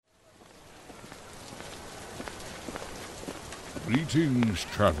Greetings,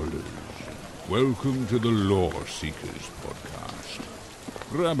 travelers. Welcome to the Lore Seekers podcast.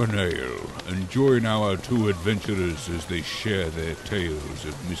 Grab an ale and join our two adventurers as they share their tales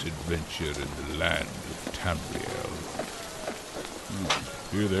of misadventure in the land of Tamriel.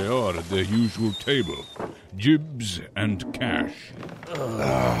 Here they are at their usual table, Jibs and Cash.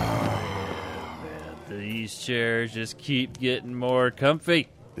 These chairs just keep getting more comfy.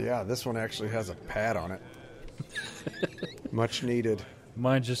 Yeah, this one actually has a pad on it. Much needed.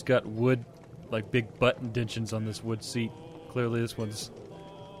 Mine just got wood, like big butt indentions on this wood seat. Clearly this one's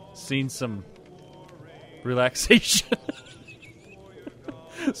seen some relaxation.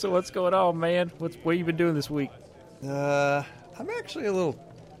 So what's going on, man? What you been doing this week? I'm actually a little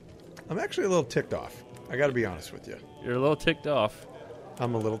ticked off. I got to be honest with you. You're a little ticked off.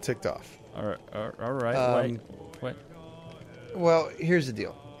 I'm a little ticked off. All right. Wait. Well, here's the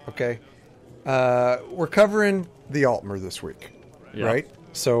deal, okay? We're covering the Altmer this week, right?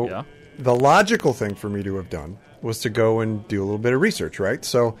 So the logical thing for me to have done was to go and do a little bit of research, right?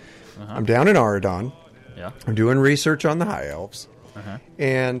 So I'm down in Aradon. Yeah. I'm doing research on the High Elves.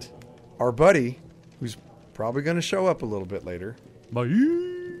 And our buddy, who's probably going to show up a little bit later.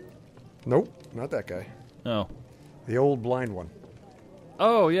 Nope, not that guy. Oh. The old blind one.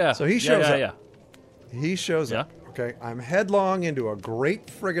 Oh, yeah. So he shows up. Yeah. He shows up. Okay, I'm headlong into a great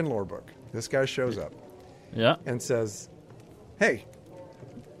friggin' lore book. This guy shows up. Yeah. And says, hey,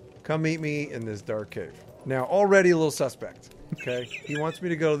 come meet me in this dark cave. Now, already a little suspect. Okay? He wants me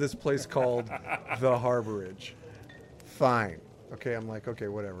to go to this place called the Harborage. Fine. Okay, I'm like, okay,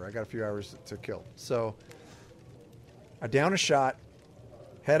 whatever. I got a few hours to kill. So I down a shot,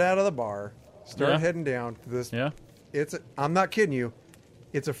 head out of the bar, start heading down to this. Yeah. I'm not kidding you.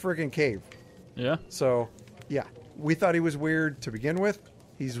 It's a friggin' cave. Yeah. So, yeah. We thought he was weird to begin with.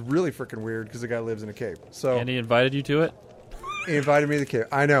 He's really freaking weird because the guy lives in a cave. So, and he invited you to it? He invited me to the cave.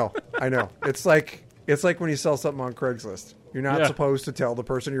 I know. It's like when you sell something on Craigslist. You're not supposed to tell the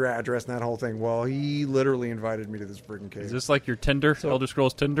person your address and that whole thing. Well, he literally invited me to this freaking cave. Is this like your Tinder, Elder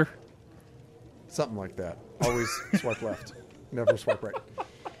Scrolls Tinder? Something like that. Always swipe left. Never swipe right.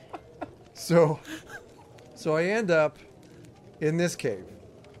 So I end up in this cave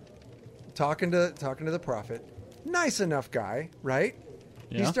talking to the prophet. Nice enough guy, right?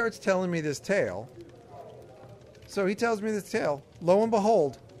 Yeah. He starts telling me this tale. So he tells me this tale. Lo and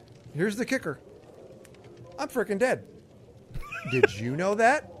behold, here's the kicker. I'm freaking dead. Did you know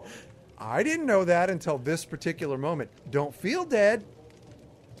that? I didn't know that until this particular moment. Don't feel dead,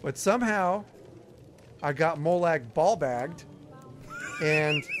 but somehow I got Molag ball bagged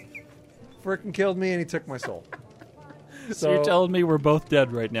and freaking killed me and he took my soul. So you're telling me we're both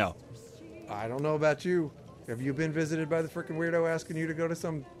dead right now? I don't know about you. Have you been visited by the freaking weirdo asking you to go to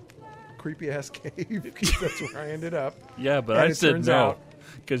some creepy-ass cave? Because that's where I ended up. Yeah, but I said no.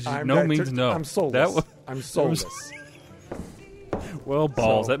 Because no means no. I'm soulless. I'm soulless. Well,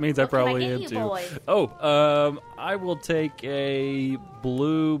 balls. That means I probably am too. Boys? I will take a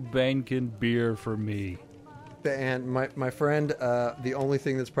blue Bankin beer for me. And my friend, the only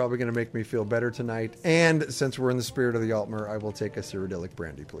thing that's probably going to make me feel better tonight, and since we're in the spirit of the Altmer, I will take a Cyrodiilic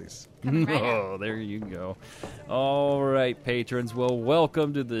brandy, please. Oh, there you go. All right, patrons. Well,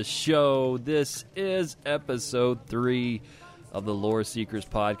 welcome to the show. This is episode 3 of the Lore Seekers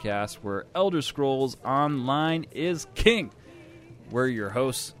podcast, where Elder Scrolls Online is king. We're your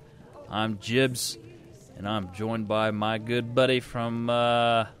hosts. I'm Jibs, and I'm joined by my good buddy from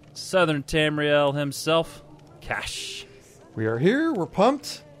Southern Tamriel himself, Cash. We are here. We're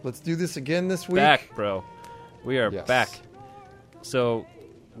pumped. Let's do this again this week. Back, bro. We are back. So,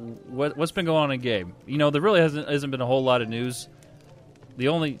 what's been going on in game? You know, there really hasn't been a whole lot of news.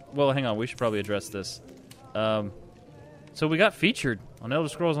 Hang on. We should probably address this. So we got featured on Elder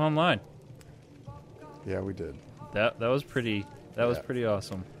Scrolls Online. Yeah, we did. That was pretty. That was pretty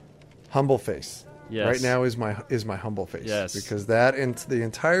awesome. Humble face. Yes. Right now is my humble face. Yes. Because the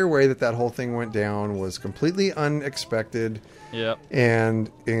entire way that whole thing went down was completely unexpected. Yep. And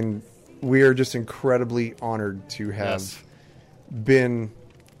we are just incredibly honored to have been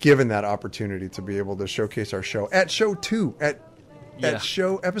given that opportunity to be able to showcase our show at show 2 at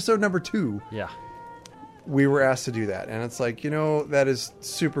show episode number 2. Yeah. We were asked to do that, and it's like, that is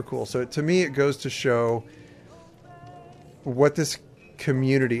super cool. So to me, it goes to show what this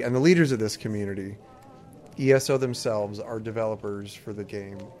community and the leaders of this community, ESO themselves, are developers for the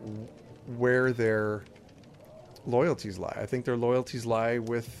game, where their loyalties lie. I think their loyalties lie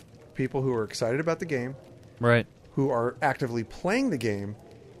with people who are excited about the game, right? Who are actively playing the game,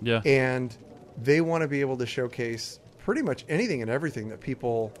 yeah, and they want to be able to showcase pretty much anything and everything that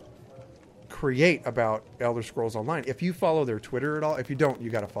people create about Elder Scrolls Online. If you follow their Twitter at all, if you don't, you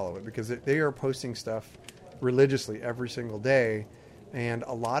got to follow it, because they are posting stuff religiously every single day. And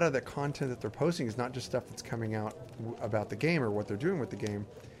a lot of the content that they're posting is not just stuff that's coming out about the game or what they're doing with the game.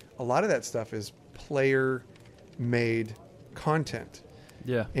 A lot of that stuff is player-made content.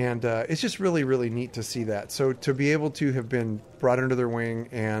 Yeah. And it's just really, really neat to see that. So to be able to have been brought under their wing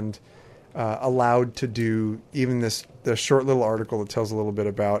and allowed to do even this short little article that tells a little bit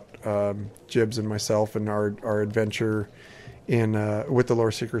about Jibs and myself and our adventure in with the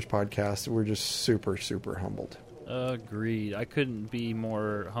Lore Seekers podcast, we're just super, super humbled. Agreed. I couldn't be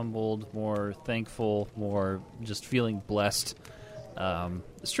more humbled, more thankful, more just feeling blessed.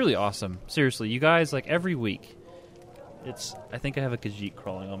 It's truly awesome. Seriously, you guys, like every week, I think I have a Khajiit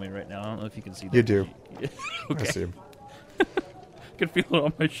crawling on me right now. I don't know if you can see that. You do. Okay. I see him. I can feel it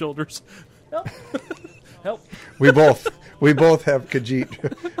on my shoulders. Help. Help. We both have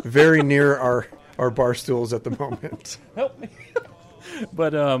Khajiit very near our bar stools at the moment. Help me.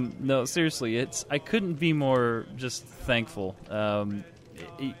 But no, seriously, I couldn't be more just thankful.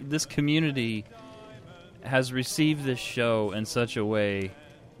 This community has received this show in such a way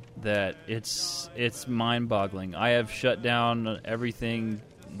that it's mind-boggling. I have shut down everything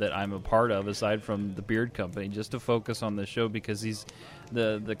that I'm a part of aside from the Beard Company just to focus on the show, because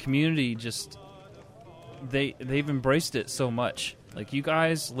the community just they've embraced it so much. Like, you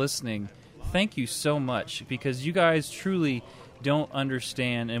guys listening, thank you so much, because you guys truly don't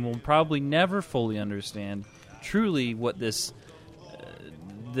understand and will probably never fully understand truly what this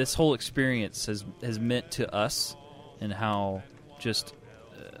whole experience has meant to us, and how just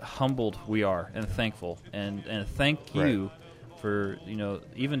humbled we are and thankful, and thank you for,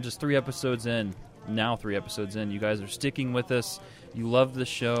 even just 3 episodes in, you guys are sticking with us. You love the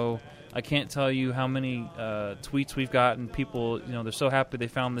show. I can't tell you how many tweets we've gotten. People, they're so happy they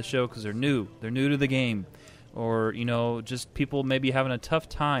found the show because they're new to the game, or just people maybe having a tough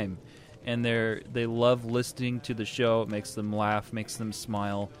time, and they love listening to the show. It makes them laugh, makes them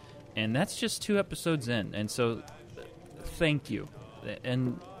smile, and that's just 2 episodes in. And so thank you.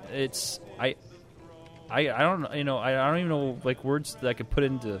 And it's I don't I don't even know like words that I could put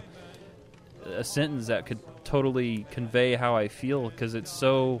into a sentence that could totally convey how I feel, because it's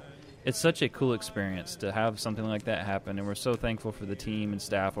such a cool experience to have something like that happen. And we're so thankful for the team and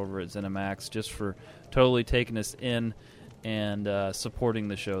staff over at ZeniMax just for totally taking us in and supporting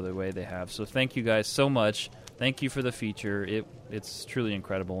the show the way they have. So thank you guys so much. Thank you for the feature. It's truly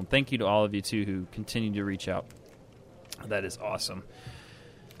incredible. And thank you to all of you, too, who continue to reach out. That is awesome.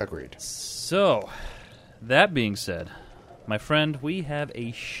 Agreed. So, that being said, my friend, we have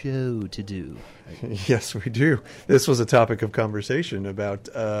a show to do. Yes, we do. This was a topic of conversation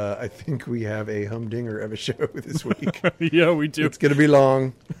about, I think we have a humdinger of a show this week. Yeah, we do. It's going to be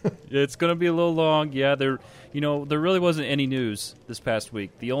long. It's going to be a little long. Yeah, there really wasn't any news this past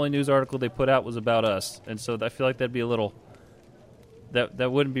week. The only news article they put out was about us. And so I feel like that'd be a little,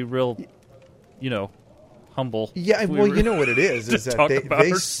 that wouldn't be real, humble. Yeah, well, you know what it is that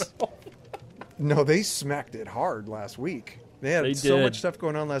they smacked it hard last week. They had so much stuff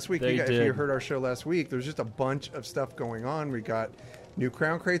going on last week. If you heard our show last week, there's just a bunch of stuff going on. We got new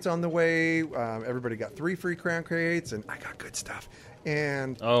crown crates on the way. Everybody got 3 free crown crates, and I got good stuff.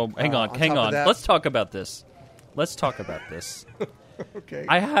 And hang on. Let's talk about this. Okay.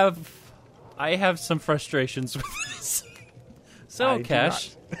 I have some frustrations with this. So,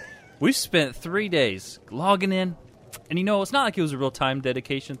 Cash, we spent 3 days logging in, and it's not like it was a real time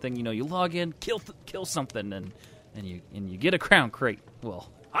dedication thing. You log in, kill something, and you get a crown crate.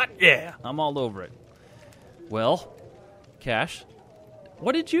 Well, yeah, I'm all over it. Well, Cash,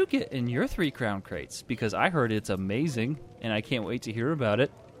 what did you get in your 3 crown crates? Because I heard it's amazing, and I can't wait to hear about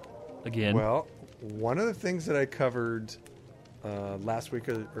it again. Well, one of the things that I covered last week,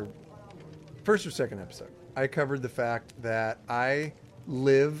 or first or second episode, I covered the fact that I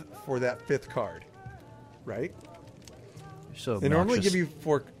live for that 5th card, right? So they normally give you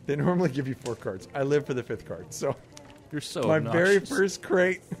 4. They normally give you 4 cards. I live for the 5th card. So you're so my obnoxious. very first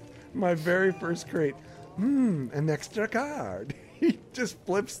crate. An extra card. He just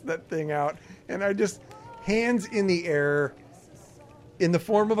flips that thing out, and I just hands in the air in the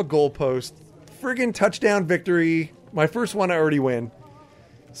form of a goalpost. Friggin' touchdown victory. My first one I already win.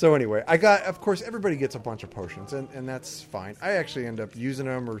 So anyway, of course, everybody gets a bunch of potions, and that's fine. I actually end up using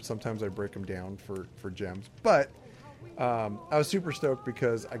them, or sometimes I break them down for gems. But I was super stoked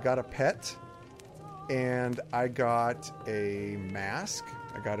because I got a pet, and I got a mask.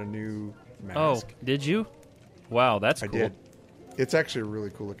 I got a new mask. Oh, did you? Wow, that's cool. I did. It's actually a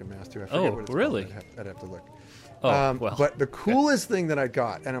really cool looking mask, too. I forget what it's really? called. I'd have to look. Oh, well. But the coolest thing that I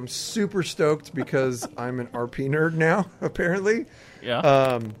got, and I'm super stoked because I'm an RP nerd now, apparently.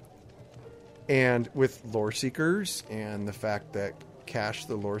 Yeah. And with Lore Seekers and the fact that Cash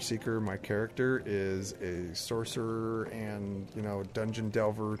the Lore Seeker, my character, is a sorcerer and, dungeon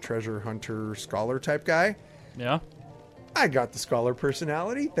delver, treasure hunter, scholar type guy. Yeah. I got the scholar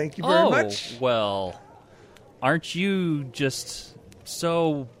personality. Thank you very much. Well, aren't you just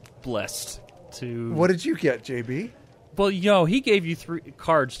so blessed to... What did you get, JB? Well, he gave you 3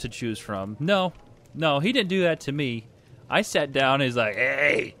 cards to choose from. No, he didn't do that to me. I sat down and he's like,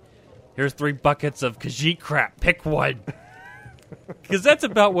 hey, here's 3 buckets of Khajiit crap. Pick one. Because that's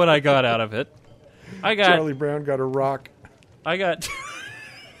about what I got out of it. Charlie Brown got a rock. I got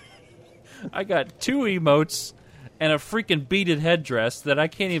 2 emotes and a freaking beaded headdress that I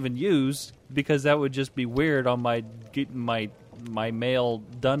can't even use because that would just be weird on my male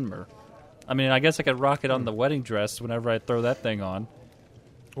Dunmer. I mean, I guess I could rock it on the wedding dress whenever I throw that thing on.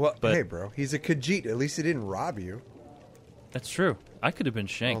 Well, hey, bro, he's a Khajiit. At least he didn't rob you. That's true. I could have been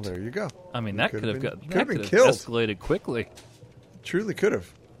shanked. Well, there you go. I mean, that could have killed. escalated quickly. Truly could have.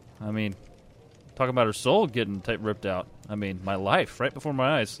 I mean, talking about her soul getting ripped out. I mean, my life right before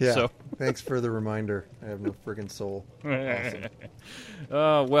my eyes. Yeah. So. Thanks for the reminder. I have no friggin' soul. Awesome.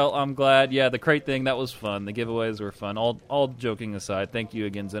 Well, I'm glad. Yeah, the crate thing, that was fun. The giveaways were fun. All joking aside, thank you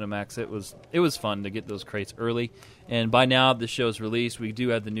again, ZeniMax. It was fun to get those crates early. And by now the show's released, we do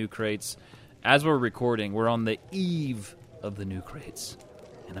have the new crates. As we're recording, we're on the eve of the new crates,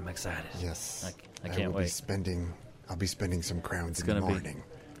 and I'm excited. Yes, I can't wait. I'll be spending some crowns in the morning.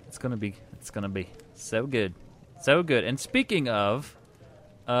 It's gonna be so good, so good. And speaking of,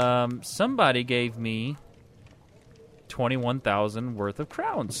 somebody gave me 21,000 worth of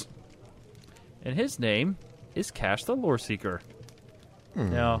crowns, and his name is Cash the Lore Seeker.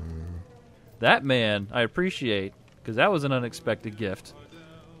 Now, that man I appreciate because that was an unexpected gift,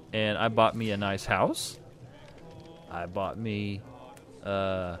 and I bought me a nice house. I bought me,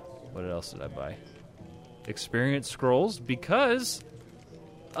 what else did I buy? Experience scrolls. Because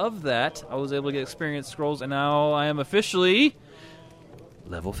of that, I was able to get experience scrolls, and now I am officially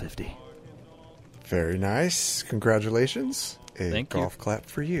level 50. Very nice. Congratulations. Thank you. Golf clap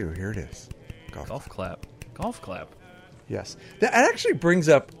for you. Here it is. Golf clap. Golf clap. Yes. That actually brings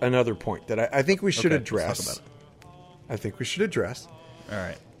up another point that I think we should address. Let's talk about it. I think we should address. All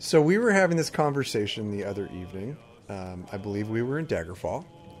right. So we were having this conversation the other evening. I believe we were in Daggerfall.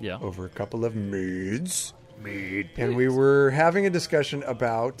 Yeah. Over a couple of moods. And we were having a discussion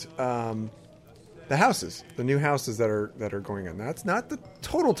about the houses, the new houses that are going on. That's not the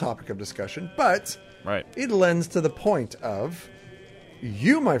total topic of discussion, but right. It lends to the point of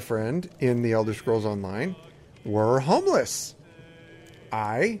you, my friend, in the Elder Scrolls Online, were homeless.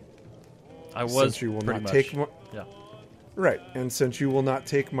 I was. Since you will not take my, yeah. Right, and since you will not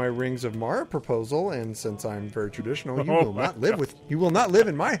take my Rings of Mara proposal, and since I'm very traditional, you will not live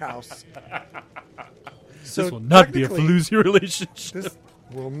in my house. So this will not be a floozy relationship. This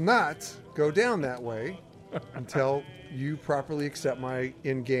will not go down that way until you properly accept my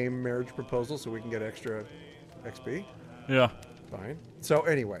in-game marriage proposal, so we can get extra XP. Yeah. Fine. So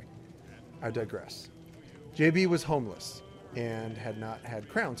anyway, I digress. JB was homeless and had not had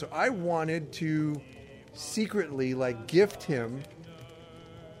crown, so I wanted to secretly gift him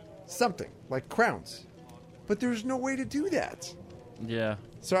something like crowns, but there's no way to do that. Yeah.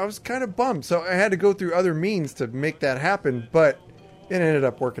 So I was kind of bummed. So I had to go through other means to make that happen, but it ended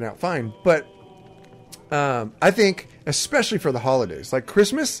up working out fine. But I think, especially for the holidays, like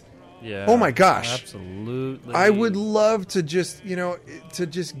Christmas. Yeah. Oh my gosh. Absolutely. I would love to just,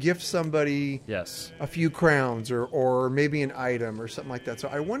 gift somebody yes. a few crowns or maybe an item or something like that. So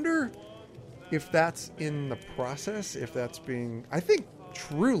I wonder if that's in the process, if that's being,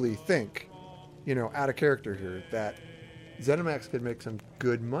 truly think, out of character here, that ZeniMax could make some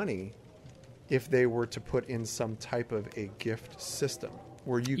good money if they were to put in some type of a gift system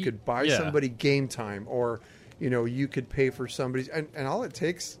where you could buy somebody game time, or, you could pay for somebody's, and all it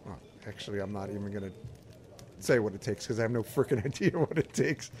takes, well, actually, I'm not even going to say what it takes because I have no freaking idea what it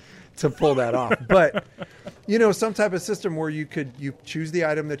takes to pull that off. But, some type of system where you choose the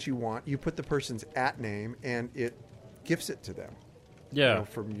item that you want, you put the person's @name, and it gifts it to them. Yeah.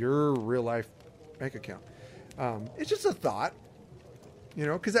 From your real life bank account. It's just a thought,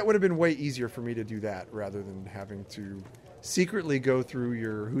 because that would have been way easier for me to do that rather than having to secretly go through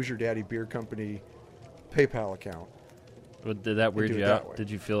your Who's Your Daddy Beer Company PayPal account. But did that weird you out? Did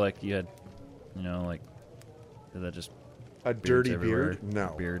you feel like you had, did that just a dirty everywhere? Beard?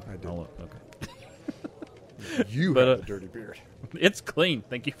 No, beard. I didn't. Oh, okay. You have a dirty beard. It's clean.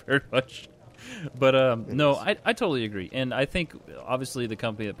 Thank you very much. But no, I totally agree, and I think obviously the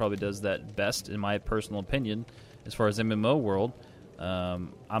company that probably does that best, in my personal opinion, as far as MMO world,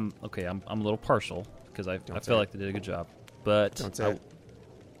 I'm a little partial because I feel like they did a good job, but Don't say it.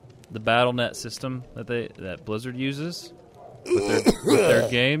 the BattleNet system that Blizzard uses with their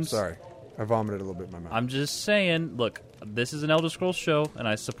games. Sorry, I vomited a little bit in my mouth. I'm just saying, look, this is an Elder Scrolls show, and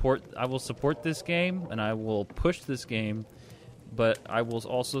I will support this game, and I will push this game. But I will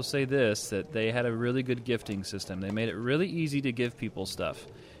also say this, that they had a really good gifting system. They made it really easy to give people stuff.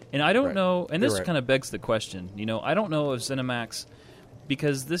 And I don't know, and this kind of begs the question, I don't know if ZeniMax,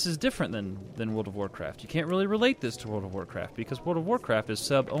 because this is different than World of Warcraft. You can't really relate this to World of Warcraft, because World of Warcraft is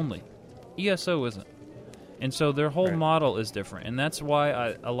sub-only. ESO isn't. And so their whole model is different. And that's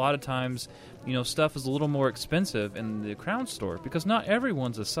why a lot of times, stuff is a little more expensive in the Crown Store, because not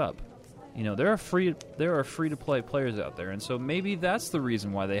everyone's a sub. There are free to play players out there, and so maybe that's the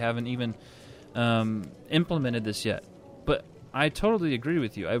reason why they haven't even implemented this yet. But I totally agree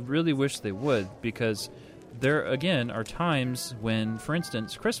with you. I really wish they would, because there again are times when, for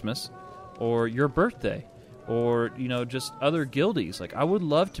instance, Christmas or your birthday or just other guildies. Like, I would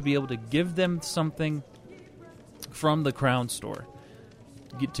love to be able to give them something from the Crown Store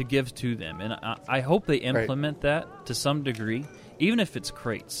to give to them, and I hope they implement that to some degree, even if it's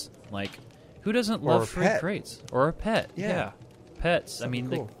crates. Like, who doesn't love free crates? Or a pet. Yeah. Pets. Something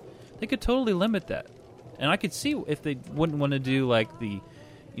cool. They could totally limit that. And I could see if they wouldn't want to do like the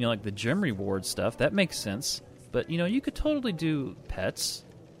gem reward stuff. That makes sense. But, you could totally do pets.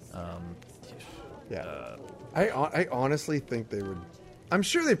 I honestly think they would. I'm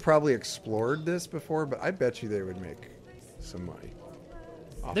sure they probably explored this before, but I bet you they would make some money.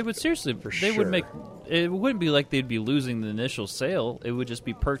 They would seriously. They would make. It wouldn't be like they'd be losing the initial sale. It would just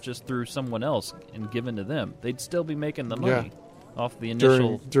be purchased through someone else and given to them. They'd still be making the money off the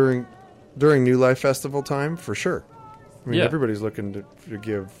initial. During New Life Festival time, for sure. I mean, everybody's looking to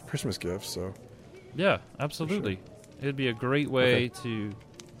give Christmas gifts, so. Yeah, absolutely. Sure. It'd be a great way to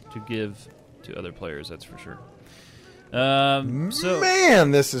give to other players. That's for sure. Man,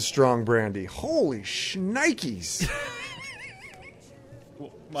 this is strong brandy. Holy shnikes.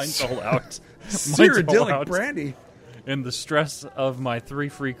 Mine's all out. Cyrodiilic brandy. In the stress of my 3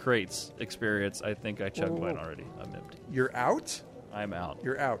 free crates experience, I think I chugged mine already. I'm empty. You're out? I'm out.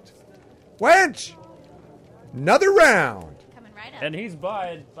 You're out. Wench! Another round. Coming right up. And he's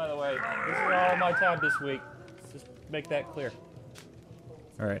buying, by the way. This is all my time this week. Just make that clear.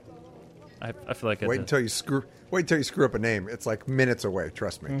 All right. I feel like wait until you screw up a name. It's like minutes away.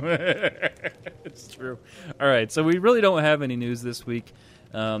 Trust me. It's true. All right. So we really don't have any news this week,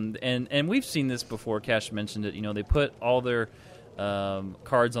 and we've seen this before. Cash mentioned it. They put all their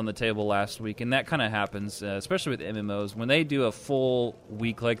cards on the table last week, and that kind of happens, especially with MMOs. When they do a full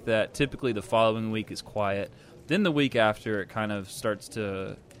week like that, typically the following week is quiet. Then the week after, it kind of starts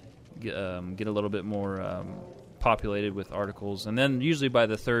to get a little bit more populated with articles, and then usually by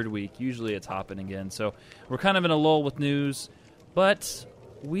the third week, it's hopping again. So we're kind of in a lull with news, but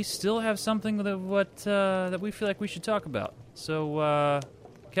we still have something that we feel like we should talk about. So,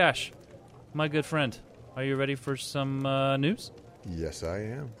 Cash, my good friend, are you ready for some news? Yes, I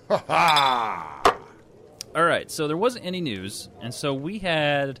am. Ha ha! All right, so there wasn't any news, and so we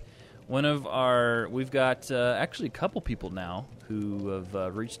had we've got actually a couple people now who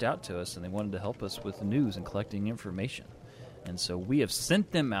have reached out to us, and they wanted to help us with the news and collecting information. And so we have sent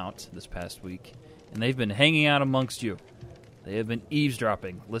them out this past week, and they've been hanging out amongst you. They have been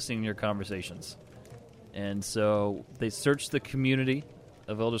eavesdropping, listening to your conversations. And so they searched the community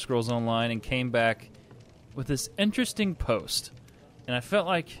of Elder Scrolls Online and came back with this interesting post. And I felt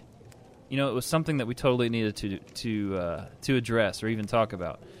like, it was something that we totally needed to address or even talk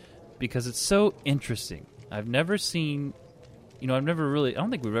about, because it's so interesting. I've never seen, I don't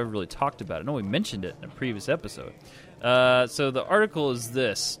think we've ever really talked about it. I know we mentioned it in a previous episode. So the article is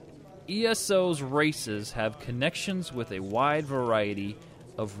this: ESO's races have connections with a wide variety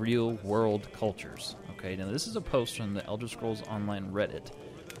of real-world cultures. Okay, now this is a post from the Elder Scrolls Online Reddit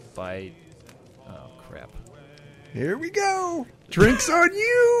by... Oh, crap. Here we go. Drinks on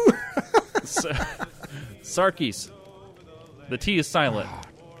you. Sarkis. The T is silent.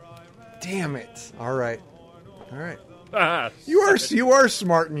 Damn it. All right. You are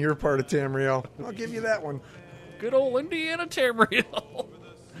smart in your part of Tamriel. I'll give you that one. Good old Indiana Tamriel.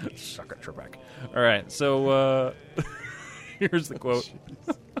 Suck it, Trebek. All right, so here's the quote.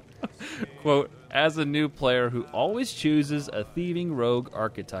 Quote, as a new player who always chooses a thieving rogue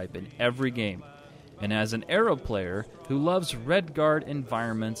archetype in every game, and as an Arrow player who loves Redguard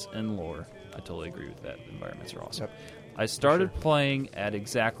environments and lore. I totally agree with that. Environments are awesome. Yep. I started playing at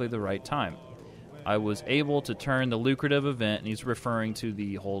exactly the right time. I was able to turn the lucrative event, and he's referring to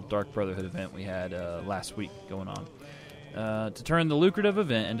the whole Dark Brotherhood event we had last week going on, to turn the lucrative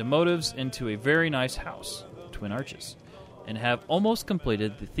event into motives into a very nice house, Twin Arches, and have almost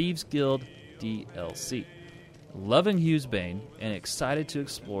completed the Thieves Guild DLC. Loving Hughes Bane and excited to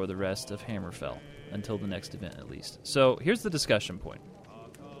explore the rest of Hammerfell, until the next event at least. So here's the discussion point.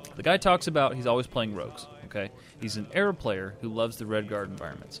 The guy talks about he's always playing rogues, okay? He's an Arab player who loves the Redguard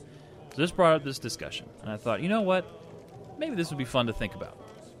environments. So this brought up this discussion, and I thought, you know what? Maybe this would be fun to think about.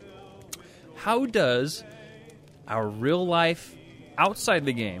 How does our real life outside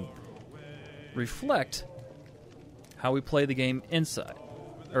the game reflect how we play the game inside?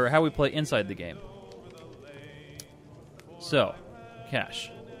 Or how we play inside the game? So,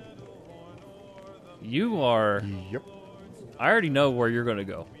 Cash, you are... Yep. I already know where you're going to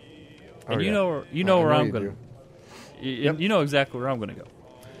go. And Oh, you yeah. know I where know I'm you going do. to... Yep. You know exactly where I'm going to go.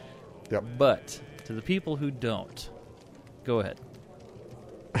 Yep. But, to the people who don't, go ahead.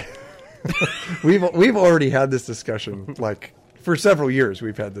 We've already had this discussion, like, for several years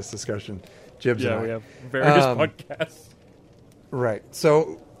we've had this discussion, Jibs and I. we have various Um, podcasts. Right.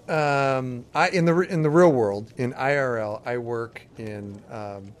 So, I in the real world, in IRL, I work in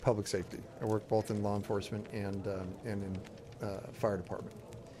public safety. I work both in law enforcement and in fire department.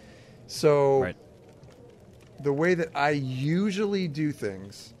 So, Right. the way that I usually do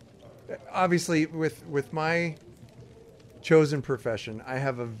things, obviously, with my chosen profession, I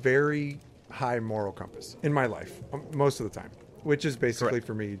have a very high moral compass in my life most of the time, which is basically Correct.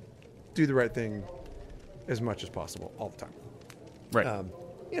 for me, do the right thing as much as possible all the time. Right.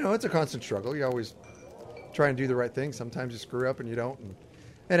 It's a constant struggle. You always try and do the right thing. Sometimes you screw up and you don't.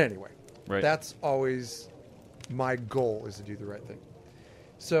 And anyway, Right. that's always my goal, is to do the right thing.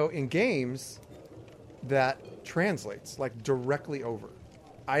 So in games, that translates like directly over.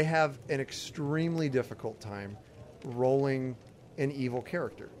 I have an extremely difficult time rolling an evil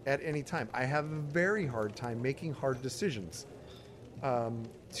character at any time. I have a very hard time making hard decisions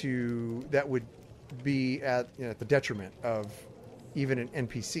that would be at the detriment of even an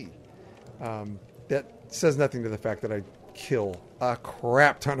NPC. That says nothing to the fact that I kill a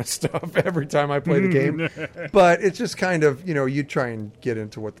crap ton of stuff every time I play the game. But it's just kind of, you try and get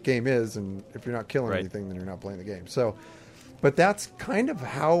into what the game is, and if you're not killing Right. anything, then you're not playing the game. So, but that's kind of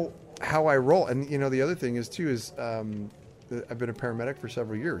how I roll. And, the other thing is, too, is I've been a paramedic for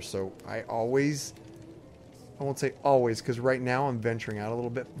several years. So I won't say always, because right now I'm venturing out a little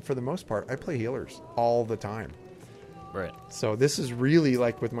bit. For the most part, I play healers all the time. Right. So this is really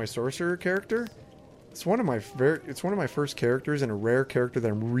like with my sorcerer character. It's one of my first characters, and a rare character that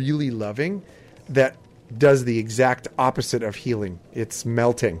I'm really loving, that does the exact opposite of healing. It's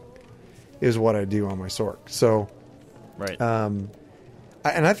melting, is what I do on my Sorc. So, Right. and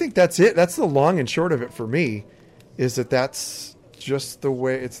I think that's it. That's the long and short of it for me. Is that's just the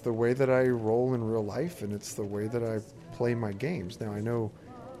way. It's the way that I roll in real life, and it's the way that I play my games. Now I know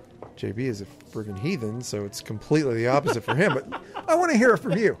JB is a friggin' heathen, so it's completely the opposite for him. But I want to hear it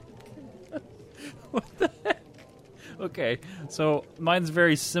from you. Okay, so mine's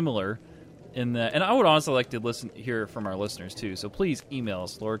very similar in that, and I would honestly like to hear from our listeners too. So please email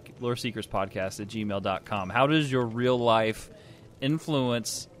us, loreseekerspodcast@gmail.com. How does your real life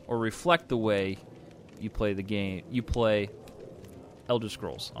influence or reflect the way you play the game? You play Elder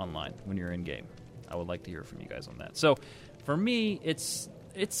Scrolls Online when you're in game. I would like to hear from you guys on that. So for me, it's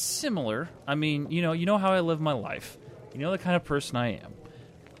similar. I mean, you know how I live my life. You know the kind of person I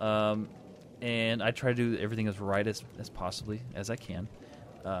am. And I try to do everything as right as possibly as I can.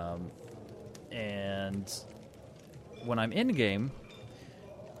 And when I'm in game,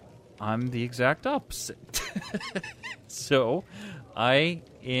 I'm the exact opposite. So I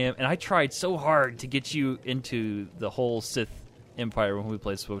am, and I tried so hard to get you into the whole Sith Empire when we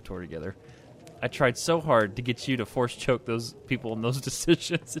played SWTOR together. I tried so hard to get you to force choke those people in those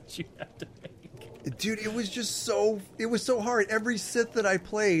decisions that you had to make. Dude, it was so hard. Every Sith that I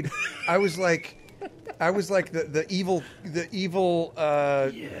played, I was like the evil,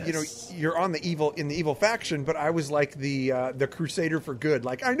 Yes. you're on the evil faction, but I was like the crusader for good.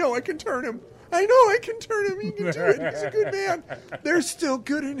 Like, I know I can turn him. He can do it. He's a good man. There's still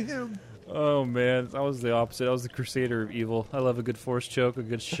good in him. Oh man, I was the opposite. I was the crusader of evil. I love a good force choke, a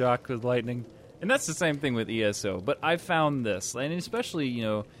good shock with lightning. And that's the same thing with ESO. But I found this, and especially,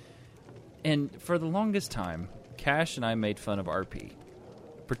 and for the longest time, Cash and I made fun of RP.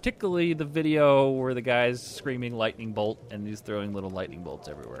 Particularly the video where the guy's screaming lightning bolt and he's throwing little lightning bolts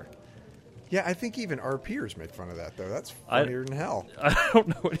everywhere. Yeah, I think even RPers make fun of that, though. That's funnier than hell. I don't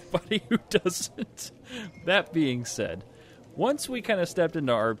know anybody who doesn't. That being said, once we kind of stepped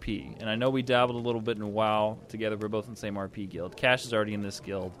into RP, and I know we dabbled a little bit in WoW together. We're both in the same RP guild. Cash is already in this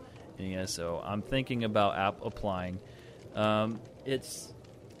guild, and yeah, so I'm thinking about applying.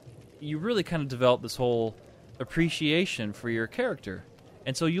 You really kind of develop this whole appreciation for your character,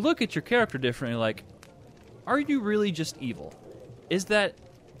 and so you look at your character differently. Like, are you really just evil? Is that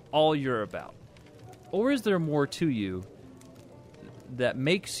all you're about, or is there more to you that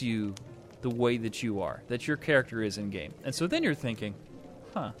makes you the way that you are, that your character is in game? And so then you're thinking,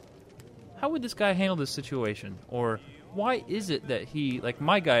 how would this guy handle this situation? Or why is it that he, like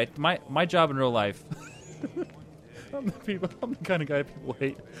my guy, my job in real life, I'm the kind of guy people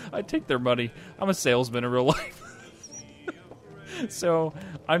hate. I take their money. I'm a salesman in real life. So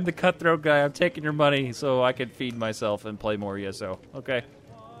I'm the cutthroat guy. I'm taking your money so I can feed myself and play more ESO. Okay.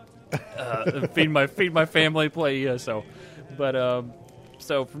 Feed my family, play ESO. But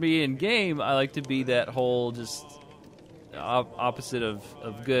so for me in game, I like to be that whole just opposite of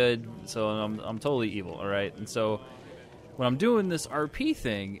good. So I'm totally evil. All right. And so when I'm doing this RP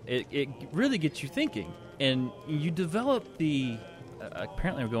thing, it really gets you thinking, and you develop the.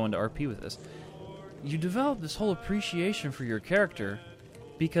 Apparently, I'm going to RP with this. You develop this whole appreciation for your character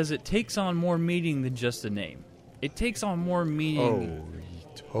because it takes on more meaning than just a name. It takes on more meaning.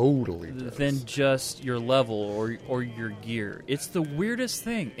 Totally than just your level or your gear. It's the weirdest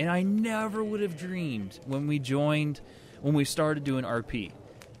thing, and I never would have dreamed when we started doing RP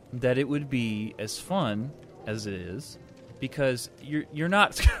that it would be as fun as it is, because you're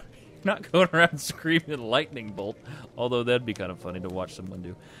not not going around screaming lightning bolt, although that'd be kind of funny to watch someone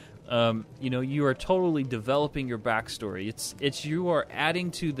do. You are totally developing your backstory. It's you are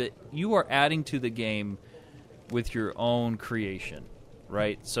adding to the game with your own creation.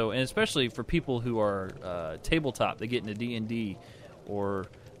 Right, so and especially for people who are tabletop, they get into D&D or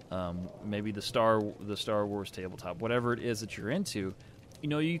maybe the Star Wars tabletop, whatever it is that you're into.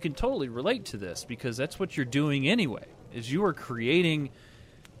 You can totally relate to this because that's what you're doing anyway. Is you are creating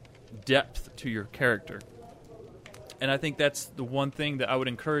depth to your character, and I think that's the one thing that I would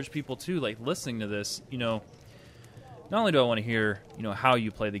encourage people to, like, listening to this. Not only do I want to hear how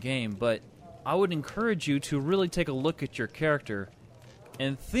you play the game, but I would encourage you to really take a look at your character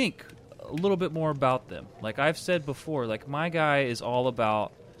and think a little bit more about them. Like I've said before, like my guy is all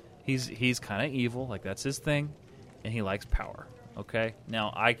about, he's kind of evil, like that's his thing, and he likes power. Okay,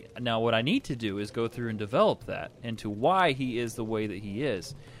 now what I need to do is go through and develop that into why he is the way that he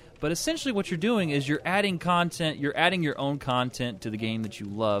is. But essentially, what you're doing is you're adding content, you're adding your own content to the game that you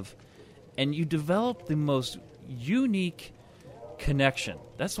love, and you develop the most unique connection.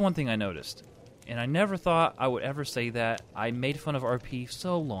 That's the one thing I noticed. And I never thought I would ever say that. I made fun of RP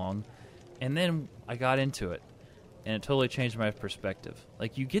so long, and then I got into it, and it totally changed my perspective.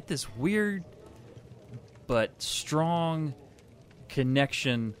 Like, you get this weird but strong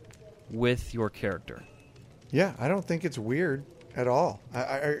connection with your character. Yeah, I don't think it's weird at all.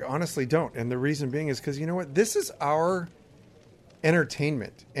 I honestly don't. And the reason being is because, you know what? This is our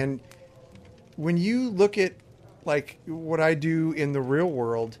entertainment. And when you look at, like, what I do in the real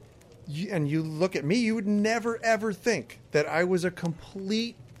world, and you look at me, you would never, ever think that I was a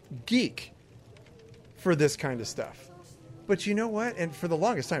complete geek for this kind of stuff. But you know what? And for the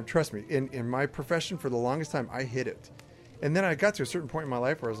longest time, trust me, in my profession, for the longest time, I hid it. And then I got to a certain point in my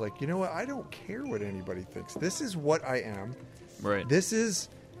life where I was like, you know what? I don't care what anybody thinks. This is what I am. Right. This is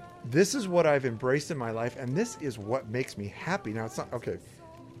what I've embraced in my life, and this is what makes me happy. Now, it's not, okay,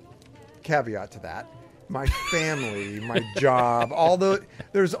 caveat to that. My family, my job,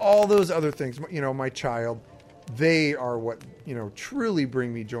 there's all those other things. My child, they are what, truly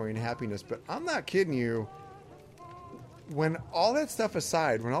bring me joy and happiness. But I'm not kidding you. When all that stuff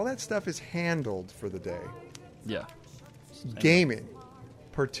aside, when all that stuff is handled for the day, yeah, gaming,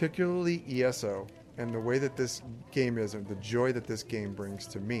 particularly ESO, and the way that this game is, and the joy that this game brings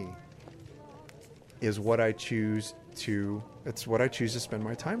to me, is what I choose to. It's what I choose to spend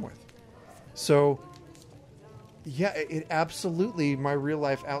my time with. So. Yeah, it absolutely, my real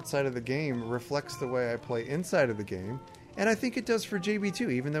life outside of the game reflects the way I play inside of the game. And I think it does for JB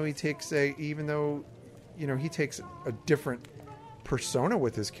too, even though he takes a different persona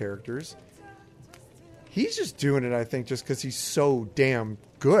with his characters. He's just doing it, I think, just because he's so damn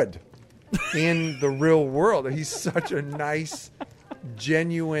good in the real world. He's such a nice,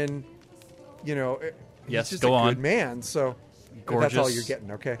 genuine, he's just go a on. good man. So Gorgeous. That's all you're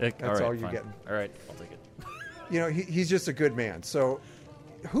getting, okay? That's all you're fine. getting. All right, I'll take it. He's just a good man. So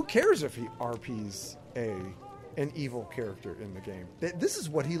who cares if he RPs an evil character in the game? This is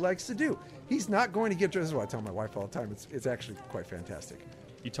what he likes to do. He's not going to get drunk. This is what I tell my wife all the time. It's actually quite fantastic.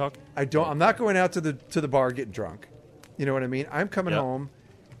 You talk. I'm not going out to the bar getting drunk. You know what I mean? I'm coming home,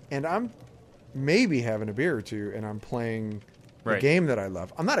 and I'm maybe having a beer or two, and I'm playing the game that I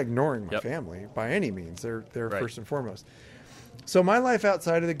love. I'm not ignoring my family by any means. They're first and foremost. So my life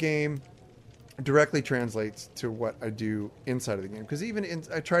outside of the game directly translates to what I do inside of the game. Because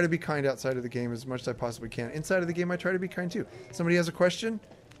I try to be kind outside of the game as much as I possibly can. Inside of the game, I try to be kind too. Somebody has a question,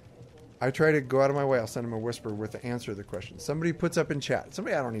 I try to go out of my way. I'll send them a whisper with the answer to the question. Somebody puts up in chat.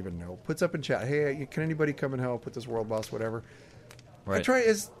 Somebody I don't even know puts up in chat, hey, can anybody come and help with this world boss, whatever. I try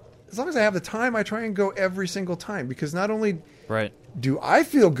as long as I have the time, I try and go every single time. Because not only do I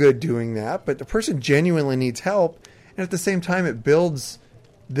feel good doing that, but the person genuinely needs help. And at the same time, it builds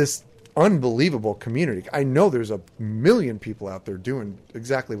this unbelievable community. I know there's a million people out there doing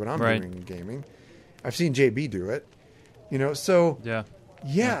exactly what I'm doing in gaming. I've seen JB do it. You know, so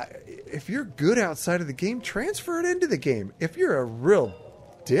yeah, if you're good outside of the game, transfer it into the game. If you're a real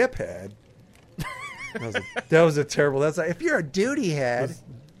diphead, that was a terrible. That's like, if you're a duty head,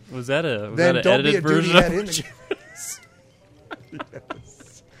 was that an don't be edited a version duty of head in the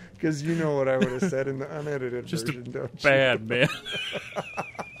Yes, because you know what I would have said in the unedited version. Don't bad man.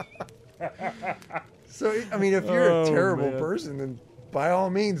 So, I mean, if you're a terrible person, then by all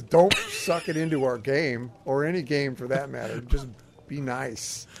means, don't suck it into our game or any game for that matter. Just be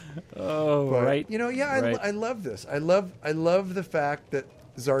nice. But, you know, I love this. I love the fact that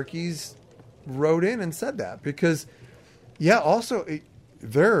Zarkis wrote in and said that because, also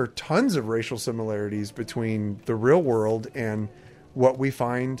there are tons of racial similarities between the real world and what we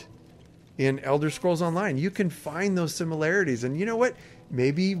find in Elder Scrolls Online. You can find those similarities, and you know what?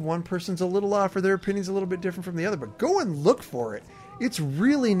 Maybe one person's a little off or their opinion's a little bit different from the other, but go and look for it. It's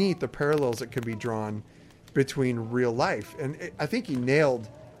really neat, the parallels that can be drawn between real life. And I think he nailed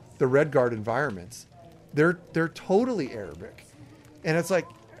the Redguard environments. They're totally Arabic. And it's like,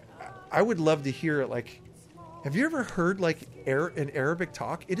 I would love to hear it. Like, have you ever heard like an Arabic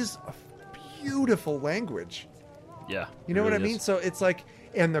talk? It is a beautiful language. Yeah. You know what I mean? So it's like,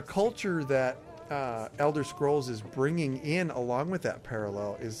 and the culture that Elder Scrolls is bringing in along with that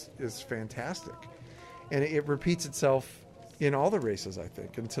parallel is fantastic. And it repeats itself in all the races, I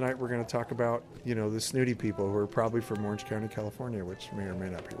think. And tonight we're going to talk about, you know, the snooty people who are probably from Orange County, California, which may or may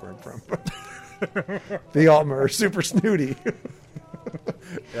not be where I'm from. But the Alma are super snooty.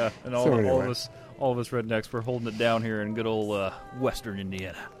 Yeah, and all of us rednecks, we're holding it down here in good old Western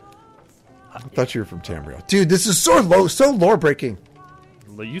Indiana. I thought you were from Tamriel. Dude, this is so lore breaking.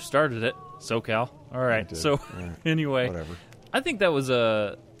 Well, you started it, SoCal. All right. So, anyway, whatever. I think that was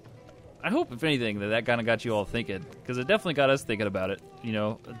I hope, if anything, that kind of got you all thinking, because it definitely got us thinking about it. You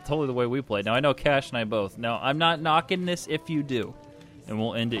know, totally the way we played. Now, I know Cash and I both. Now, I'm not knocking this if you do, and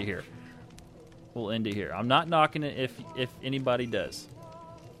we'll end it here. I'm not knocking it if anybody does.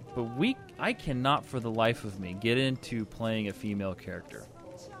 But I cannot for the life of me get into playing a female character.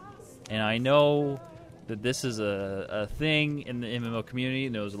 And I know that this is a thing in the MMO community.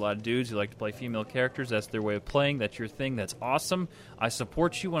 There's a lot of dudes who like to play female characters. That's their way of playing. That's your thing. That's awesome. I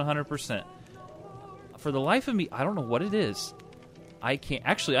support you 100%. For the life of me, I don't know what it is. I can't.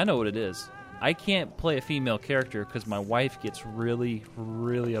 Actually, I know what it is. I can't play a female character because my wife gets really,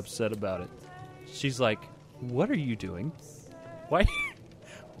 really upset about it. She's like, "What are you doing? Why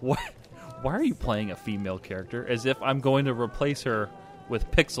are you playing a female character?" As if I'm going to replace her with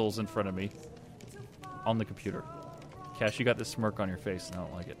pixels in front of me on the computer. Cash, you got this smirk on your face, and I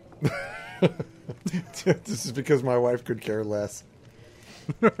don't like it. This is because my wife could care less.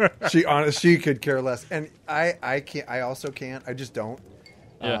 She could care less, and I can't. I also can't. I just don't.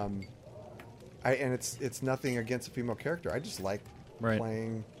 Yeah. And it's nothing against a female character. I just like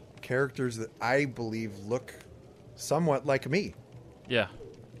playing characters that I believe look somewhat like me. Yeah.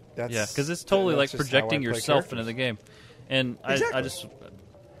 Because it's totally like projecting yourself into the game. And exactly.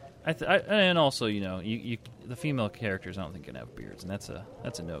 And also, you know, you the female characters I don't think can have beards, and that's a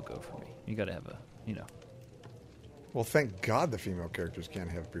no-go for me. You got to have Well, thank God the female characters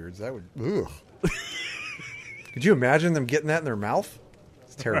can't have beards. That would Could you imagine them getting that in their mouth?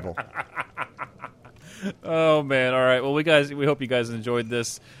 It's terrible. Oh man! All right. Well, we hope you guys enjoyed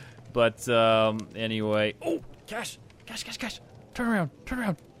this. But anyway, Cash! Turn around!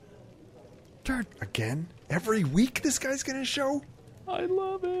 Turn again. Every week, this guy's gonna show. I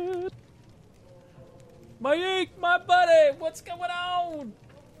love it. My ink, my buddy. What's going on?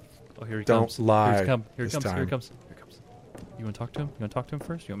 Oh, here he comes. Don't lie. Here he comes. You want to talk to him? You want to talk to him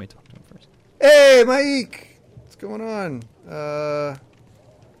first? You want me to talk to him first? Hey, Mike. What's going on?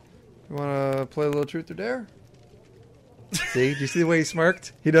 You want to play a little truth or dare? See? Do you see the way he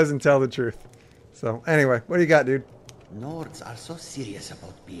smirked? He doesn't tell the truth. So, anyway, what do you got, dude? Nords are so serious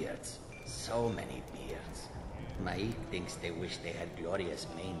about beards. So many beards. Maik thinks they wish they had glorious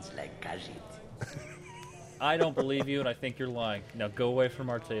manes like Khajiit. I don't believe you, and I think you're lying. Now go away from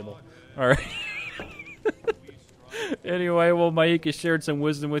our table. All right. Anyway, well, Maik has shared some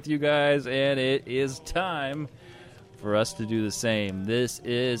wisdom with you guys, and it is time for us to do the same. This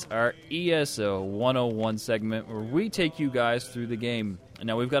is our ESO 101 segment where we take you guys through the game.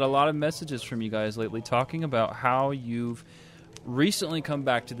 Now, we've got a lot of messages from you guys lately talking about how you've recently come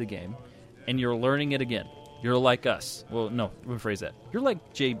back to the game, and you're learning it again. You're like us. Well, no, let me rephrase that. You're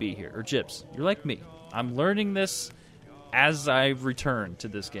like JB here, or Jips. You're like me. I'm learning this as I return to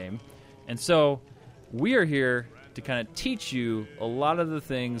this game. And so we are here to kind of teach you a lot of the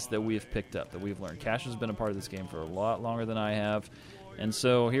things that we have picked up, that we've learned. Cash has been a part of this game for a lot longer than I have. And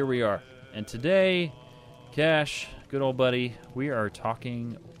so here we are. And today, Cash, good old buddy, we are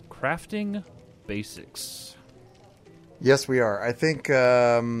talking crafting basics. Yes, we are. I think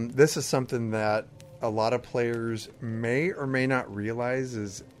this is something that a lot of players may or may not realize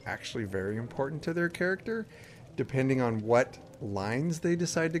is actually very important to their character, depending on what lines they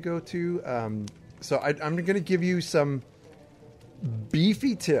decide to go to. So I'm going to give you some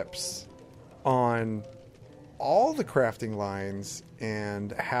beefy tips on all the crafting lines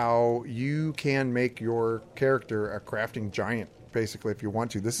and how you can make your character a crafting giant, basically, if you want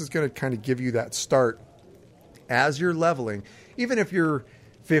to. This is going to kind of give you that start as you're leveling. Even if you're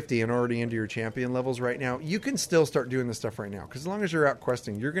 50 and already into your champion levels right now, you can still start doing this stuff right now. Because as long as you're out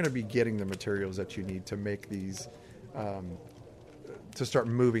questing, you're going to be getting the materials that you need to make these... to start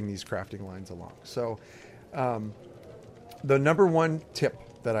moving these crafting lines along. So the number one tip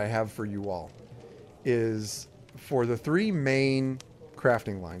that I have for you all is for the three main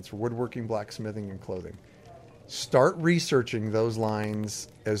crafting lines, for woodworking, blacksmithing, and clothing, start researching those lines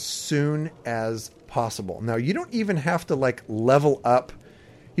as soon as possible. Now, you don't even have to level up.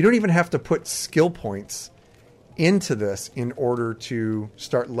 You don't even have to put skill points into this in order to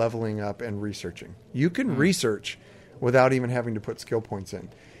start leveling up and researching. You can research without even having to put skill points in.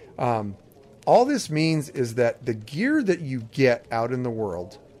 All this means is that the gear that you get out in the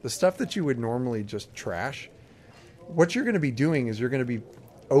world, the stuff that you would normally just trash, what you're going to be doing is you're going to be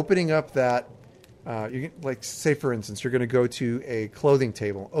opening up that, say for instance, you're going to go to a clothing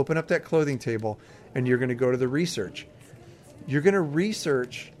table, open up that clothing table, and you're going to go to the research. You're going to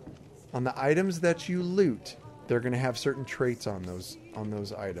research on the items that you loot. They're going to have certain traits on those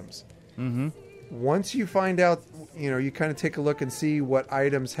items. Mm-hmm. Once you find out, you kind of take a look and see what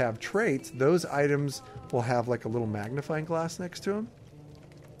items have traits, those items will have a little magnifying glass next to them.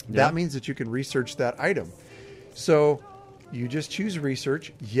 Yeah. That means that you can research that item. So you just choose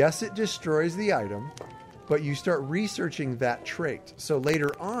research. Yes, it destroys the item, but you start researching that trait. So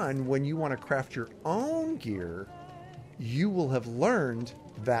later on, when you want to craft your own gear, you will have learned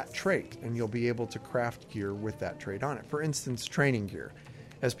that trait, and you'll be able to craft gear with that trait on it. For instance, training gear.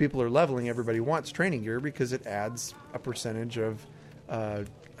 As people are leveling, everybody wants training gear because it adds a percentage of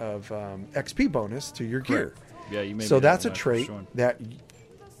XP bonus to your gear. Yeah, you may. So that's a trait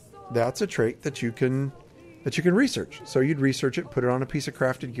that's a trait that you can research. So you'd research it, put it on a piece of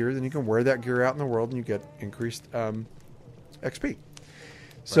crafted gear, then you can wear that gear out in the world, and you get increased XP.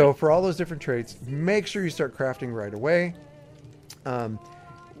 So for all those different traits, make sure you start crafting right away.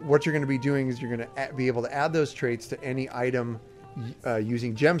 What you're going to be doing is you're going to be able to add those traits to any item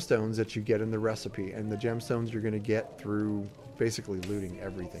using gemstones that you get in the recipe, and the gemstones you're going to get through basically looting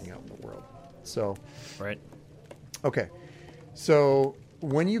everything out in the world. So, okay. So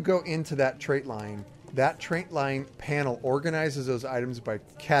when you go into that trait line panel organizes those items by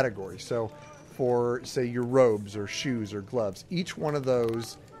category. So for, say, your robes or shoes or gloves, each one of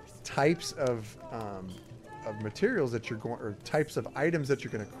those types of materials that you're going, or types of items that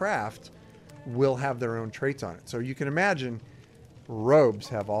you're going to craft, will have their own traits on it. So you can imagine robes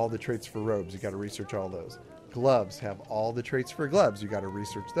have all the traits for robes. You got to research all those. Gloves have all the traits for gloves. You got to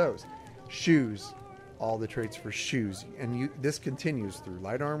research those. Shoes, all the traits for shoes. And this continues through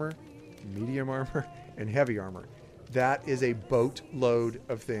light armor, medium armor, and heavy armor. That is a boatload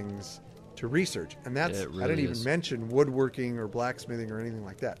of things to research. And that's, I didn't even mention woodworking or blacksmithing or anything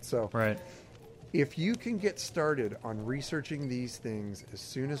like that. So if you can get started on researching these things as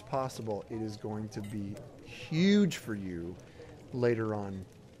soon as possible, it is going to be huge for you later on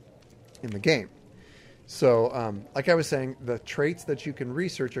in the game. So, like I was saying, the traits that you can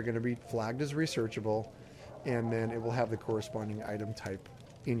research are going to be flagged as researchable, and then it will have the corresponding item type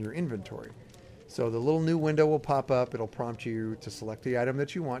in your inventory. So the little new window will pop up. It'll prompt you to select the item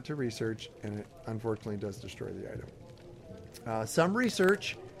that you want to research, and it unfortunately does destroy the item. Some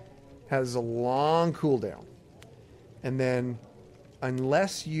research has a long cooldown, and then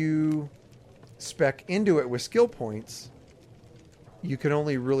unless you spec into it with skill points, you can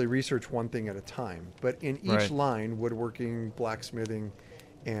only really research one thing at a time. But in each line, woodworking, blacksmithing,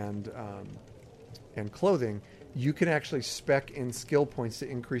 and clothing, you can actually spec in skill points to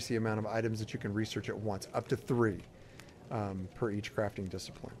increase the amount of items that you can research at once, up to 3 per each crafting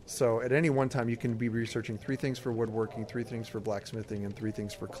discipline. So at any one time, you can be researching 3 things for woodworking, 3 things for blacksmithing, and 3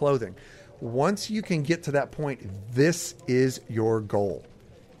 things for clothing. Once you can get to that point, this is your goal.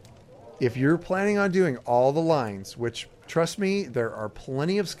 If you're planning on doing all the lines, which, trust me, there are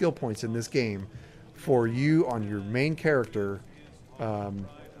plenty of skill points in this game for you on your main character,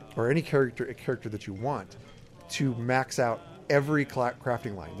 or any character that you want, to max out every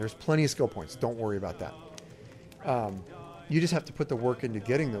crafting line. There's plenty of skill points. Don't worry about that. You just have to put the work into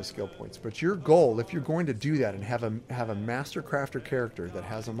getting those skill points. But your goal, if you're going to do that and have a master crafter character that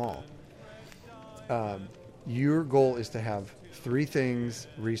has them all, your goal is to have 3 things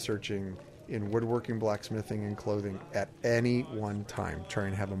researching in woodworking, blacksmithing, and clothing at any one time. Try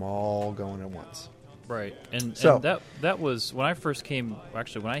and have them all going at once. Right. And that was when I first came,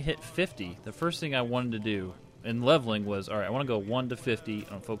 actually when I hit 50, the first thing I wanted to do in leveling was, all right, I want to go 1 to 50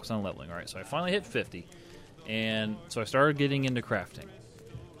 and focus on leveling. All right, so I finally hit 50. And so I started getting into crafting.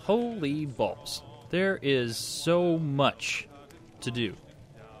 Holy balls. There is so much to do.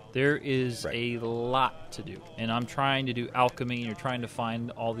 There is a lot to do. And I'm trying to do alchemy, and you're trying to find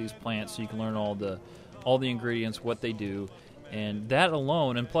all these plants so you can learn all the ingredients, what they do. And that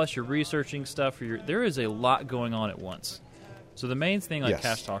alone, and plus you're researching stuff, there is a lot going on at once. So the main thing, like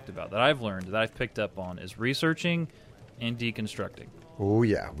Cash talked about, that I've learned, that I've picked up on, is researching and deconstructing. Oh,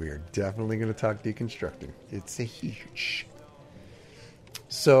 yeah. We are definitely going to talk deconstructing. It's a huge.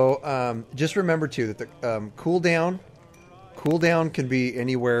 So just remember, too, that the cooldown can be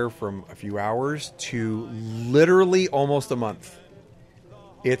anywhere from a few hours to literally almost a month.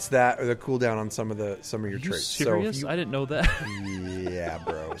 It's the cooldown on some of your traits. Serious? So I didn't know that. Yeah,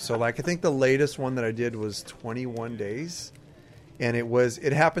 bro. So I think the latest one that I did was 21 days, and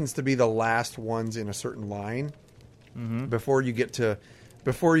it happens to be the last ones in a certain line before you get to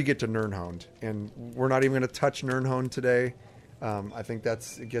Nirnhoned. And we're not even going to touch Nirnhoned today. I think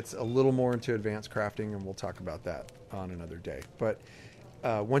it gets a little more into advanced crafting, and we'll talk about that on another day. But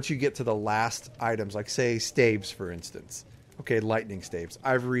once you get to the last items, like say staves, for instance. Okay, lightning staves.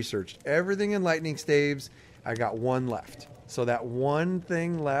 I've researched everything in lightning staves. I got 1 left. So that one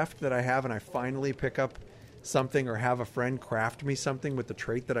thing left that I have, and I finally pick up something or have a friend craft me something with the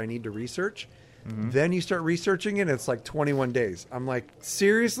trait that I need to research. Then you start researching it, and it's like 21 days. I'm like,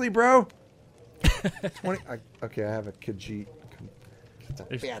 seriously, bro? 20. Okay, I have a Khajiit.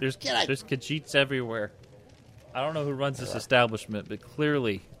 There's Khajiits everywhere. I don't know who runs this establishment, but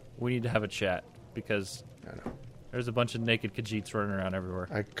clearly we need to have a chat because I know. There's a bunch of naked Khajiits running around everywhere.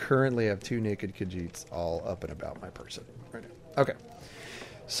 I currently have 2 naked Khajiits all up and about my person right now. Okay.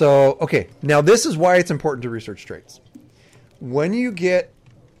 So, now this is why it's important to research traits. When you get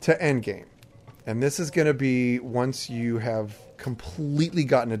to endgame, and this is going to be once you have completely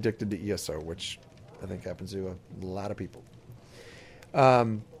gotten addicted to ESO, which I think happens to a lot of people.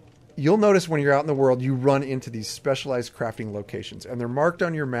 You'll notice when you're out in the world, you run into these specialized crafting locations, and they're marked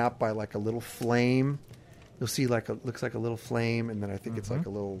on your map by like a little flame. You'll see looks like a little flame, and then I think it's like a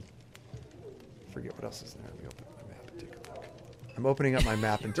little. I forget what else is there. Let me open my map and take a look. I'm opening up my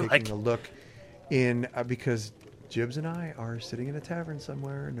map and taking a look in because Jibs and I are sitting in a tavern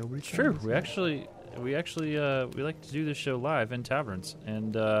somewhere. Nobody's true. We actually like to do this show live in taverns,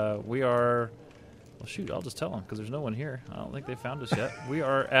 and we are. Well, shoot, I'll just tell them because there's no one here. I don't think they found us yet. We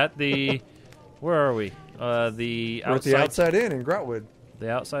are at the. Where are we? We're at the Outside Inn in Groutwood.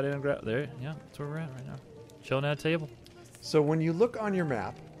 The Outside Inn in Groutwood. There, yeah, that's where we're at right now. Chilling at a table. So when you look on your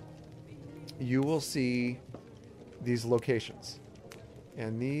map, you will see these locations.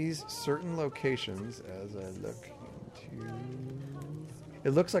 And these certain locations, as I look into... It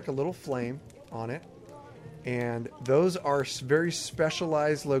looks like a little flame on it. And those are very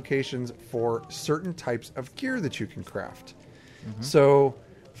specialized locations for certain types of gear that you can craft. So,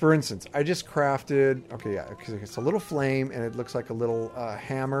 for instance, I just crafted... because it's a little flame, and it looks like a little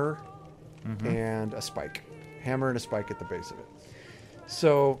hammer and a spike. Hammer and a spike at the base of it.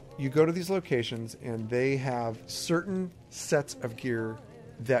 So you go to these locations, and they have certain sets of gear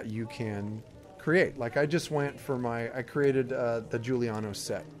that you can create. Like I just went for I created the Giuliano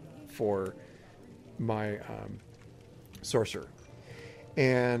set for my sorcerer.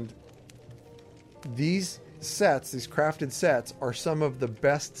 And these crafted sets are some of the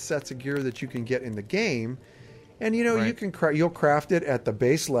best sets of gear that you can get in the game. And, you can you'll craft it at the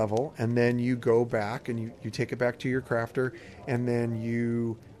base level, and then you go back and you take it back to your crafter, and then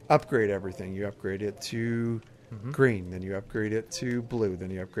you upgrade everything. You upgrade it to green, then you upgrade it to blue, then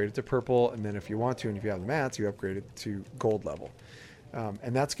you upgrade it to purple, and then if you want to, and if you have the mats, you upgrade it to gold level.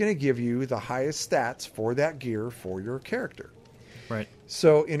 And that's going to give you the highest stats for that gear for your character. Right.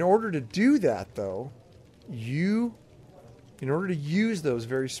 So in order to do that, though, in order to use those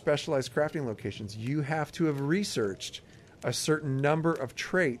very specialized crafting locations, you have to have researched a certain number of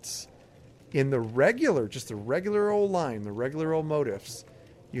traits in the regular old line, the regular old motifs.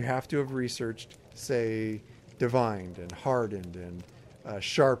 You have to have researched, say, divined and hardened and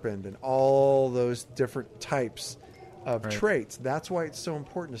sharpened and all those different types of traits. That's why it's so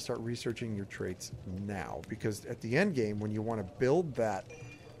important to start researching your traits now, because at the end game, when you want to build that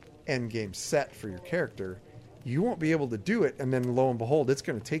end game set for your character, you won't be able to do it, and then lo and behold, it's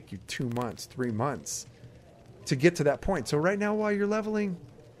going to take you 2 months, 3 months to get to that point. So right now, while you're leveling,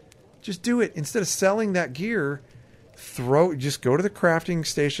 just do it. Instead of selling that gear, just go to the crafting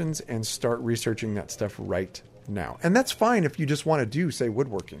stations and start researching that stuff right now. And that's fine if you just want to do, say,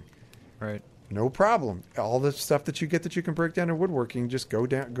 woodworking. Right. No problem. All the stuff that you get that you can break down in woodworking, just go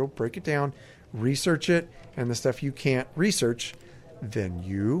break it down, research it, and the stuff you can't research, then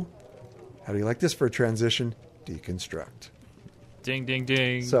how do you like this for a transition? Deconstruct. Ding, ding,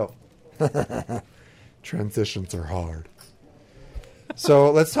 ding. So, transitions are hard.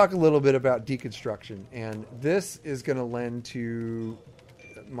 So let's talk a little bit about deconstruction, and this is going to lend to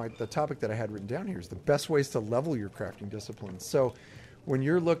the topic that I had written down here is the best ways to level your crafting disciplines. So when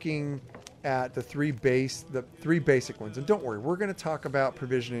you're looking at the three basic ones, and don't worry, we're going to talk about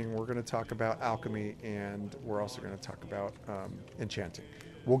provisioning, we're going to talk about alchemy, and we're also going to talk about enchanting.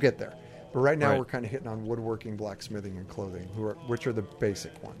 We'll get there. But right now we're kind of hitting on woodworking, blacksmithing, and clothing, which are the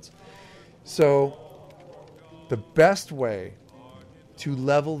basic ones. So the best way to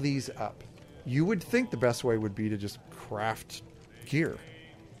level these up, you would think the best way would be to just craft gear.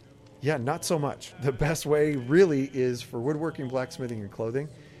 Yeah, not so much. The best way really is for woodworking, blacksmithing, and clothing.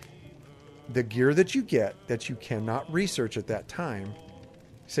 The gear that you get that you cannot research at that time,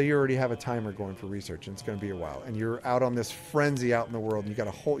 say you already have a timer going for research and it's going to be a while, and you're out on this frenzy out in the world, and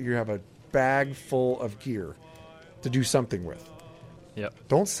you have a bag full of gear to do something with. Yep.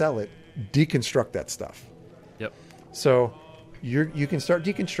 Don't sell it. Deconstruct that stuff. Yep. So you can start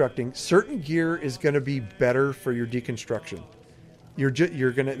deconstructing. Certain gear is going to be better for your deconstruction. There's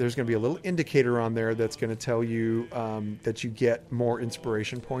going to be a little indicator on there that's going to tell you that you get more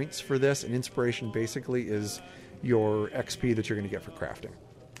inspiration points for this. And inspiration basically is your XP that you're going to get for crafting.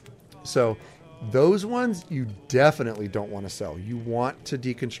 So those ones you definitely don't want to sell. You want to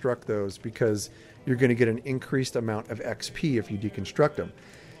deconstruct those because you're going to get an increased amount of XP if you deconstruct them.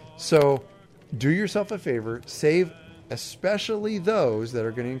 So do yourself a favor, save especially those that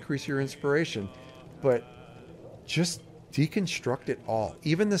are going to increase your inspiration, but just deconstruct it all.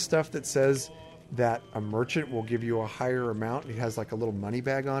 Even the stuff that says that a merchant will give you a higher amount. It has like a little money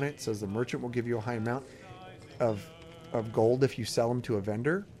bag on it. It says the merchant will give you a high amount of gold if you sell them to a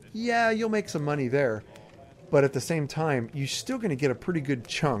vendor. Yeah, you'll make some money there. But at the same time, you're still going to get a pretty good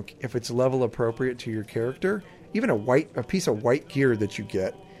chunk if it's level appropriate to your character. Even a piece of white gear that you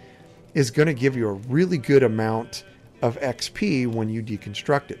get is going to give you a really good amount of XP when you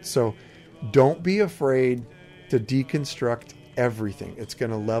deconstruct it. So don't be afraid to deconstruct everything. It's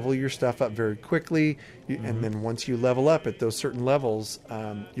going to level your stuff up very quickly. And then once you level up at those certain levels,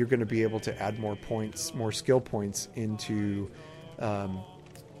 you're going to be able to add more points, more skill points into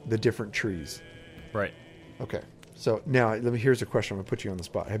the different trees. Right. Okay. So now here's a question. I'm going to put you on the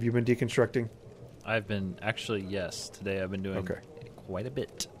spot. Have you been deconstructing? I've been yes. Today I've been doing quite a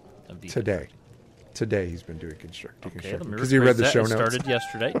bit of deconstructing. Today he's been doing deconstructing. Because you read the show notes. Started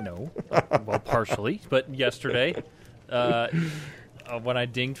yesterday. No. Well, partially, but yesterday. When I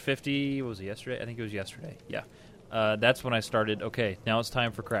dinged 50, was it yesterday? I think it was yesterday. Yeah. That's when I started, okay, now it's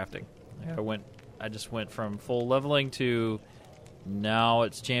time for crafting. I just went from full leveling to now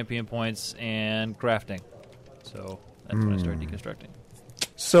it's champion points and crafting. So that's when I started deconstructing.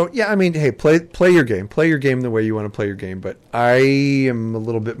 So, yeah, I mean, hey, play your game. Play your game the way you want to play your game. But I am a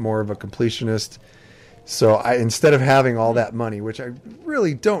little bit more of a completionist. So instead of having all that money, which I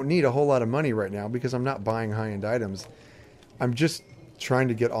really don't need a whole lot of money right now because I'm not buying high-end items, I'm just trying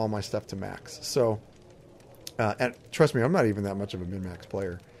to get all my stuff to max. So, and trust me, I'm not even that much of a min-max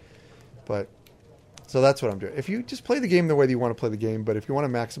player. But, so that's what I'm doing. If you just play the game the way that you want to play the game, but if you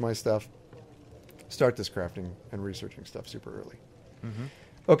want to maximize stuff, start this crafting and researching stuff super early. Mm-hmm.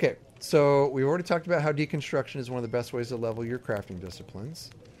 Okay, so we've already talked about how deconstruction is one of the best ways to level your crafting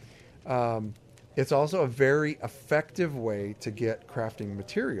disciplines. It's also a very effective way to get crafting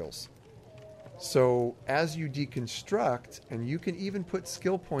materials. So as you deconstruct, and you can even put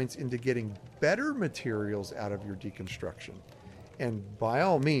skill points into getting better materials out of your deconstruction. And by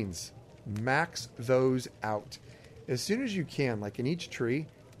all means, max those out as soon as you can. Like in each tree,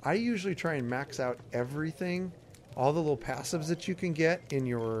 I usually try and max out everything, all the little passives that you can get in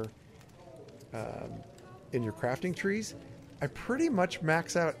your crafting trees. I pretty much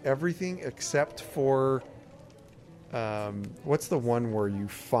max out everything except for what's the one where you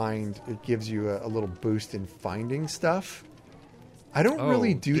find it gives you a little boost in finding stuff. I don't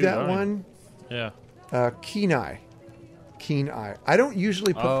really do that one. Yeah. Keen Eye. I don't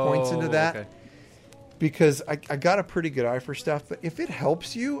usually put points into that. Okay. Because I got a pretty good eye for stuff. But if it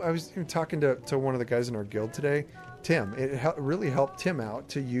helps you, I was talking to one of the guys in our guild today, Tim. It really helped Tim out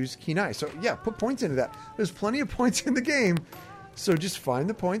to use Keen Eye. So yeah, put points into that. There's plenty of points in the game. So just find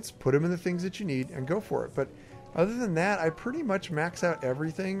the points, put them in the things that you need, and go for it. But other than that, I pretty much max out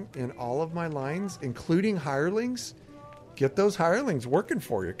everything in all of my lines, including hirelings. Get those hirelings working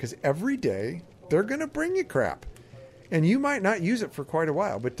for you, because every day they're going to bring you crap. And you might not use it for quite a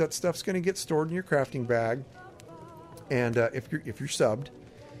while, but that stuff's going to get stored in your crafting bag. And if you're subbed,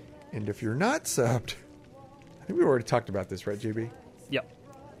 and if you're not subbed, I think we already talked about this, right, JB? Yep.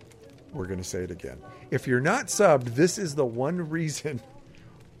 We're going to say it again. If you're not subbed, this is the one reason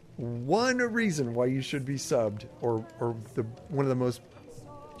why you should be subbed, or one of the most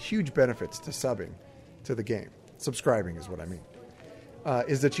huge benefits to subbing to the game. Subscribing is what I mean.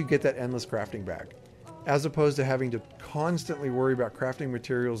 Is that you get that endless crafting bag. As opposed to having to constantly worry about crafting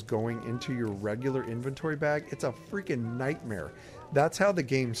materials going into your regular inventory bag. It's a freaking nightmare. That's how the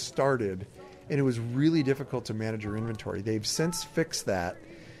game started, and it was really difficult to manage your inventory. They've since fixed that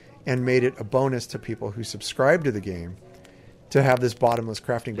and made it a bonus to people who subscribe to the game to have this bottomless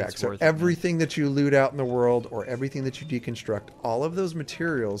crafting bag. So everything that you loot out in the world, or everything that you deconstruct, all of those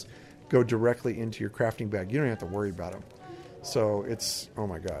materials go directly into your crafting bag. You don't have to worry about them. So it's, oh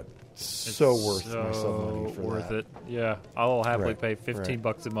my God. So worth my sub money for worth that. it. Yeah, I'll happily pay Right.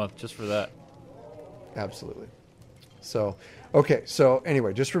 $15 a month just for that. Absolutely. So, okay. So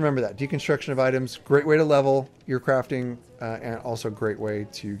anyway, just remember that deconstruction of items, great way to level your crafting, and also great way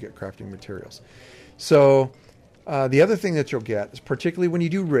to get crafting materials. So the other thing that you'll get is, particularly when you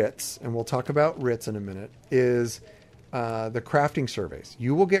do writs, and we'll talk about writs in a minute, is the crafting surveys.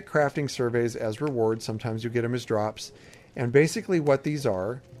 You will get crafting surveys as rewards. Sometimes you get them as drops. And basically what these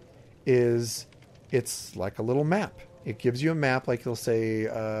are is, it's like a little map. It gives you a map, like they'll say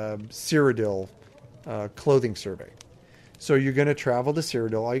Cyrodiil clothing survey. So you're going to travel to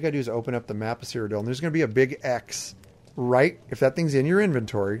Cyrodiil. All you got to do is open up the map of Cyrodiil, and there's going to be a big X, right? If that thing's in your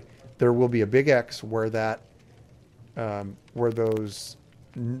inventory, there will be a big X where that where those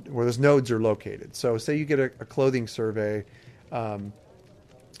nodes are located. So say you get a clothing survey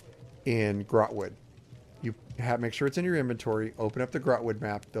in Grotwood. You make sure it's in your inventory, open up the Grotwood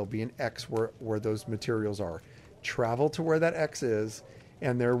map. There'll be an X where those materials are. Travel to where that X is,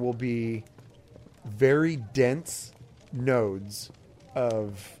 and there will be very dense nodes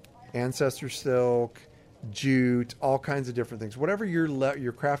of Ancestor Silk, Jute, all kinds of different things. Whatever your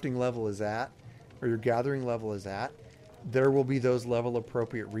crafting level is at, or your gathering level is at, there will be those level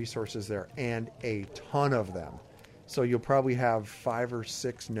appropriate resources there, and a ton of them. So you'll probably have 5 or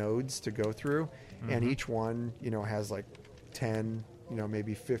 6 nodes to go through. And each one, has like 10,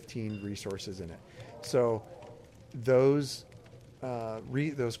 maybe 15 resources in it. So those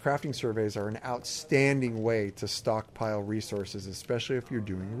crafting surveys are an outstanding way to stockpile resources, especially if you're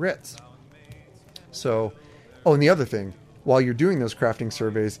doing writs. So, and the other thing, while you're doing those crafting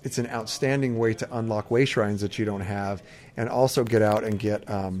surveys, it's an outstanding way to unlock way shrines that you don't have, and also get out and get,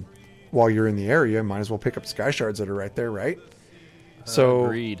 while you're in the area, might as well pick up sky shards that are right there, right? So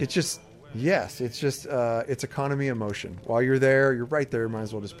Agreed. it's just... Yes, it's just it's economy of motion. While you're there, you're right there. Might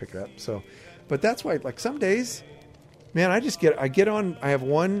as well just pick it up. So, but that's why, like, some days, man, I get on. I have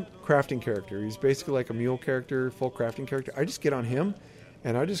one crafting character. He's basically like a mule character, full crafting character. I just get on him,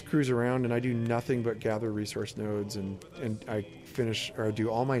 and I just cruise around, and I do nothing but gather resource nodes, and I finish, or I do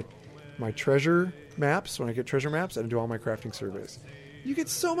all my treasure maps. When I get treasure maps, I do all my crafting surveys. You get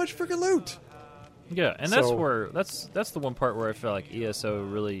so much freaking loot. Yeah, and that's where that's the one part where I feel like ESO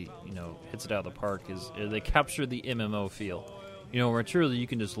really hits it out of the park, is they capture the MMO feel. Where truly you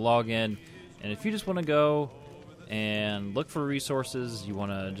can just log in, and if you just want to go and look for resources, you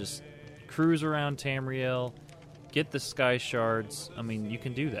want to just cruise around Tamriel, get the sky shards. I mean, you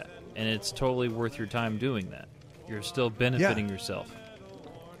can do that, and it's totally worth your time doing that. You're still benefiting yourself.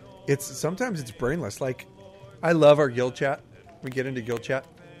 Sometimes it's brainless. Like, I love our guild chat. We get into guild chat.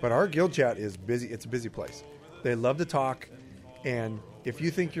 But our guild chat is busy. It's a busy place. They love to talk. And if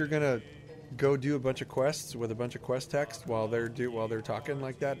you think you're going to go do a bunch of quests with a bunch of quest text while they're talking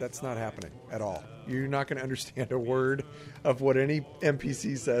like that. That's not happening at all. You're not going to understand a word of what any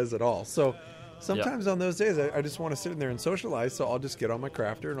NPC says at all. So sometimes on those days, I just want to sit in there and socialize. So I'll just get on my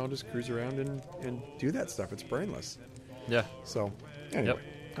crafter and I'll just cruise around and do that stuff. It's brainless. Yeah. So anyway,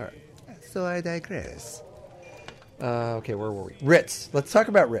 all right. So I digress. Okay, where were we? Writs. Let's talk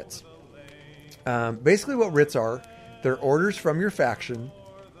about writs. Basically, what writs are, they're orders from your faction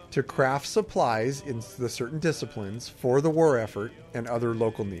to craft supplies in the certain disciplines for the war effort and other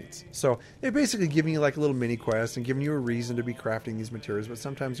local needs. So they're basically giving you like a little mini quest and giving you a reason to be crafting these materials. But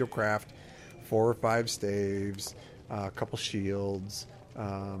sometimes you'll craft 4 or 5 staves, a couple shields,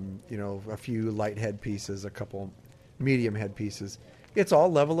 a few light head pieces, a couple medium head pieces. It's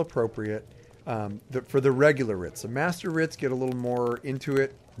all level appropriate. For the regular writs. The master writs get a little more into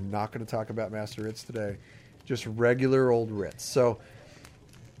it. I'm not going to talk about master writs today. Just regular old writs. So,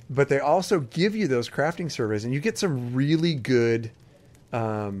 but they also give you those crafting surveys, and you get some really good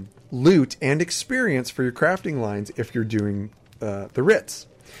loot and experience for your crafting lines if you're doing the writs.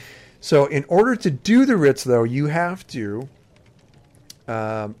 So in order to do the writs, though, you have to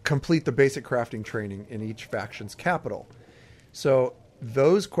complete the basic crafting training in each faction's capital. So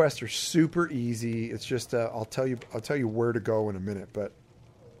those quests are super easy. It's just I'll tell you where to go in a minute, but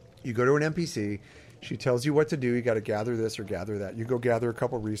you go to an NPC, she tells you what to do. You got to gather this or gather that. You go gather a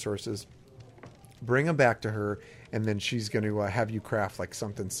couple resources, bring them back to her, and then she's going to have you craft like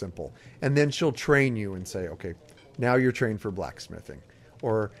something simple. And then she'll train you and say, okay, now you're trained for blacksmithing,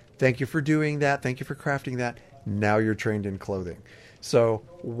 or thank you for doing that. Thank you for crafting that. Now you're trained in clothing. So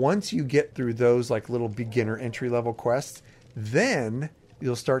once you get through those like little beginner entry level quests, then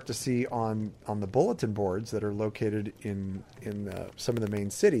you'll start to see on the bulletin boards that are located in some of the main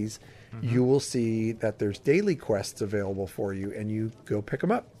cities, you will see that there's daily quests available for you, and you go pick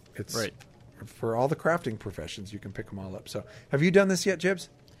them up. It's right. For all the crafting professions, you can pick them all up. So have you done this yet, Jibs?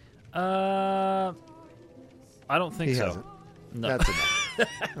 I don't think He so. hasn't. No. That's enough.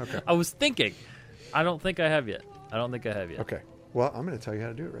 Okay. I was thinking. I don't think I have yet. Okay. Well, I'm going to tell you how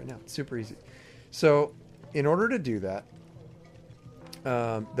to do it right now. It's super easy. So in order to do that,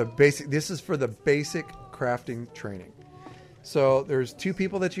 this is for the basic crafting training. So there's 2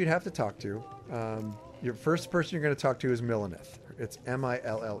 people that you'd have to talk to. Your first person you're going to talk to is Millenith. It's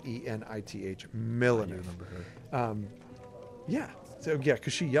Millenith. Millenith. I remember her. Yeah. So yeah,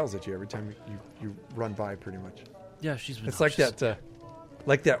 because she yells at you every time you run by, pretty much. Yeah, she's been. It's like that.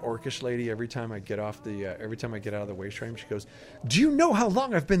 Like that orcish lady. Every time I get out of the way stream, she goes, "Do you know how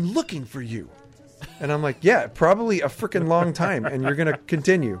long I've been looking for you?" And I'm like, "Yeah, probably a freaking long time." And you're gonna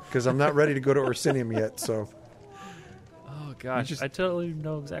continue because I'm not ready to go to Orsinium yet. So, oh gosh, I totally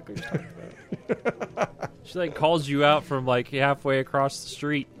know exactly what you're talking about. She like calls you out from like halfway across the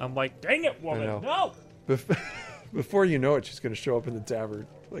street. I'm like, "Dang it, woman, no!" Before you know it, she's gonna show up in the tavern.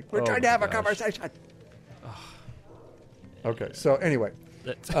 Like, we're trying to have a conversation. Okay, so anyway.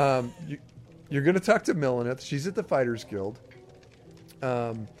 You're going to talk to Millenith. She's at the Fighters Guild.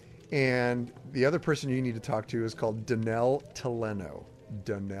 And the other person you need to talk to is called Danel Teleno.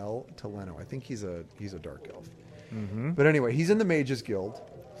 I think he's a dark elf. Mm-hmm. But anyway, he's in the Mages Guild.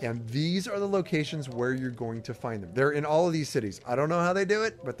 And these are the locations where you're going to find them. They're in all of these cities. I don't know how they do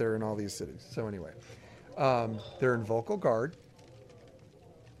it, but they're in all these cities. So anyway, they're in Volkal Guard.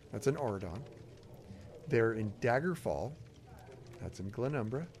 That's in Auradon. They're in Daggerfall. That's in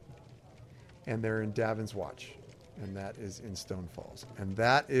Glenumbra. And they're in Davin's Watch. And that is in Stone Falls. And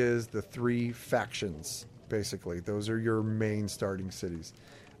that is the 3 factions, basically. Those are your main starting cities.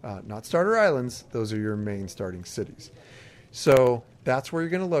 Not starter islands. Those are your main starting cities. So that's where you're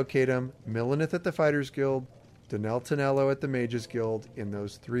going to locate them. Millenith at the Fighters Guild. Danel Tonello at the Mages Guild in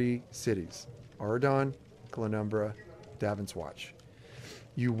those 3 cities. Auradon, Glenumbra, Davin's Watch.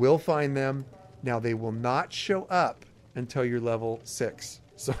 You will find them. Now, they will not show up until you're level 6.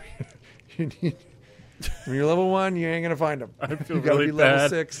 So you need, when you're level 1, you ain't gonna find them. I feel you gotta really be level bad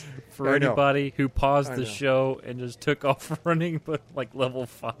 6 for anybody who paused I the know. show and just took off running, but like level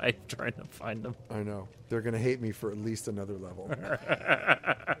 5 trying to find them. I know they're gonna hate me for at least another level.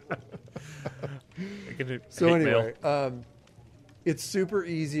 So anyway, it's super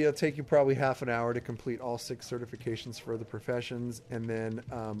easy. It'll take you probably half an hour to complete all 6 certifications for the professions, and then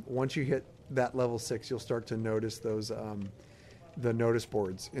once you hit that level 6, you'll start to notice those. The notice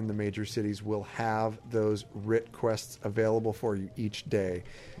boards in the major cities will have those writ quests available for you each day.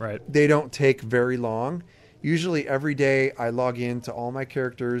 Right. They don't take very long. Usually every day I log in to all my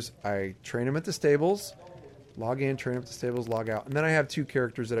characters. I train them at the stables, log in, train them at the stables, log out. And then I have 2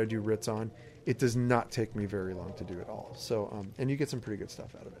 characters that I do writs on. It does not take me very long to do it all. So, and you get some pretty good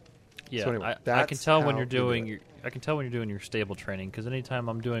stuff out of it. Yeah, So anyway, I that's can tell when how you're you do doing it. I can tell when you're doing your stable training because anytime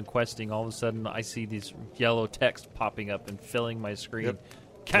I'm doing questing, all of a sudden I see these yellow text popping up and filling my screen. Yep.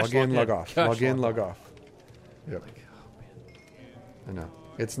 Cash Log in, log log off. Cash Log in, log log off. Yep. I know.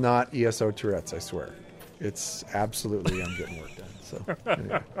 It's not ESO Tourette's, I swear. It's absolutely I'm getting work done. So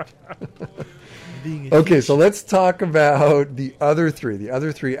anyway. Okay, so let's talk about the other three. The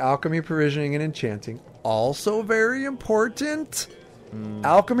other three, alchemy, provisioning, and enchanting. Also very important.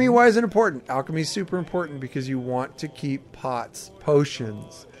 Alchemy, why is it important? Alchemy is super important because you want to keep pots,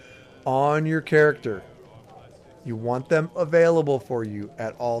 potions on your character. You want them available for you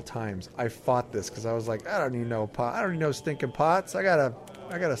at all times. I fought this because I was like, I don't need no pot. I don't need no stinking pots. I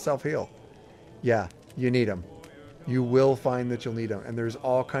gotta self-heal. Yeah, you need them. You will find that you'll need them, and there's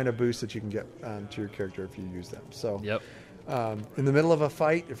all kind of boosts that you can get to your character if you use them. So, Yep. In the middle of a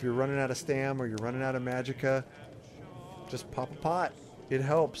fight, if you're running out of stam or you're running out of magicka, just pop a pot. It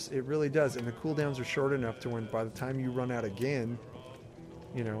helps. It really does. And the cooldowns are short enough to when by the time you run out again,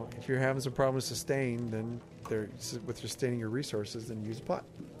 you know, if you're having some problems sustain, then with sustaining your resources, then use a pot.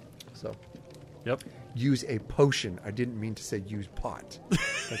 So, Yep. use a potion. I didn't mean to say use pot.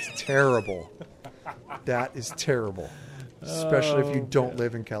 That's terrible. That is terrible. Especially if you don't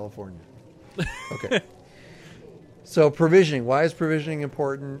live in California. Okay. So provisioning. Why is provisioning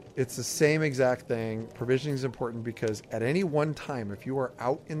important? It's the same exact thing. Provisioning is important because at any one time, if you are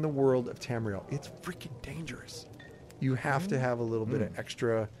out in the world of Tamriel, it's freaking dangerous. You have to have a little bit of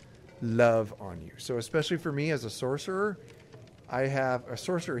extra love on you. So especially for me as a sorcerer, I have a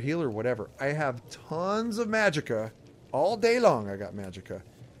sorcerer, healer, whatever. I have tons of magicka. All day long I got magicka.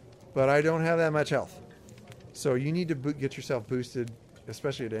 But I don't have that much health. So you need to get yourself boosted,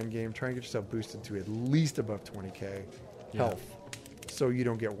 especially at endgame. Try and get yourself boosted to at least above 20k health. So you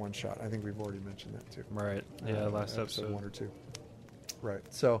don't get one shot. I think we've already mentioned that too. Right. Yeah, last episode. 1 or 2. Right.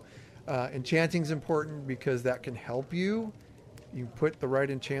 So enchanting is important because that can help you. You put the right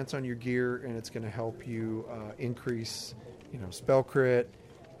enchants on your gear, and it's going to help you increase, spell crit,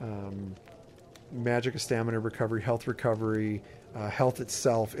 magic, stamina recovery, health recovery, health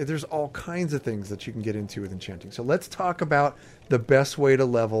itself. There's all kinds of things that you can get into with enchanting. So let's talk about the best way to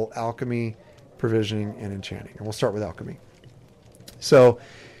level alchemy, provisioning, and enchanting. And we'll start with alchemy. So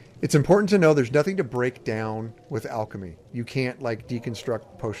it's important to know there's nothing to break down with alchemy. You can't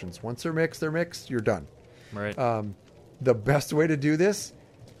deconstruct potions. Once they're mixed, you're done. Right. The best way to do this,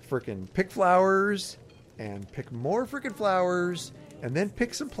 freaking pick flowers and pick more freaking flowers and then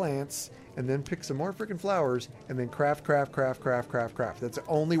pick some plants and then pick some more freaking flowers and then craft. That's the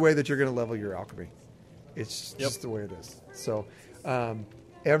only way that you're going to level your alchemy. It's just the way it is. So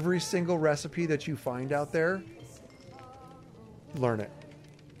every single recipe that you find out there, learn it.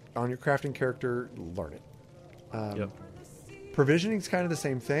 On your crafting character, learn it. Provisioning is kind of the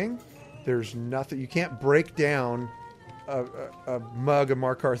same thing. There's nothing, you can't break down a mug of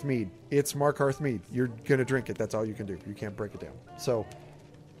Markarth mead. It's Markarth mead. You're going to drink it. That's all you can do. You can't break it down. So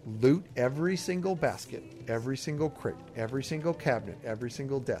loot every single basket, every single crate, every single cabinet, every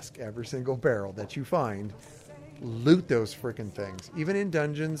single desk, every single barrel that you find. Loot those freaking things. Even in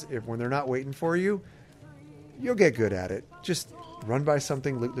dungeons, when they're not waiting for you, you'll get good at it. Just run by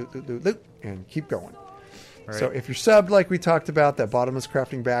something, loot, and keep going. Right. So if you're subbed, like we talked about, that bottomless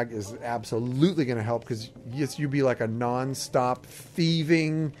crafting bag is absolutely going to help because you'd be like a non-stop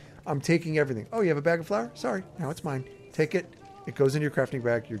thieving. I'm taking everything. Oh, you have a bag of flour? Sorry, now it's mine. Take it. It goes into your crafting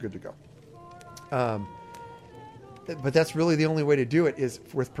bag. You're good to go. But that's really the only way to do it is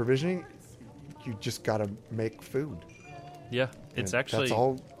with provisioning. You just got to make food. Yeah, it's actually that's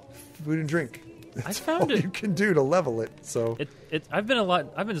all. Food and drink. That's I found all it. You can do to level it. So I've been to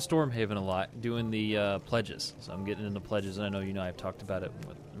Stormhaven a lot doing the pledges. So I'm getting into pledges, and I know I've talked about it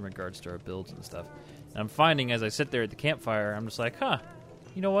in regards to our builds and stuff. And I'm finding as I sit there at the campfire, I'm just like,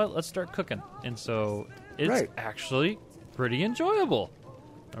 you know what? Let's start cooking. And so it's actually pretty enjoyable.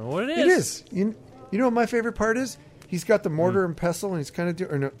 I don't know what it is. It is. You know what my favorite part is? He's got the mortar and pestle, and he's kind of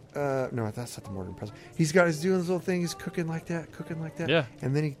doing. No, that's not the mortar and pestle. He's doing this little thing. He's cooking like that. Yeah.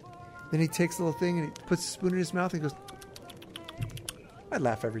 And then he takes the little thing and he puts a spoon in his mouth and he goes. I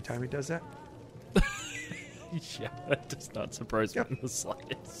laugh every time he does that. Yeah, that does not surprise me in the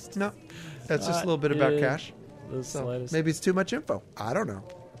slightest. No, that's just a little bit about cash. So maybe it's too much info. I don't know.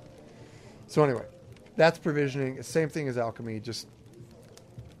 So anyway, that's provisioning. Same thing as alchemy. Just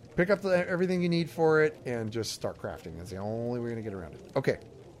pick up everything you need for it and just start crafting. That's the only way you're going to get around it. Okay.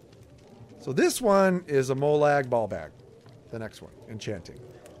 So this one is a Molag ball bag. The next one, enchanting.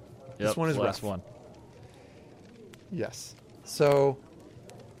 This one is the last rough. one. Yes. So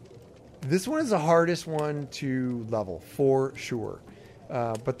this one is the hardest one to level for sure.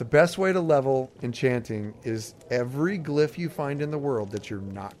 But the best way to level enchanting is every glyph you find in the world that you're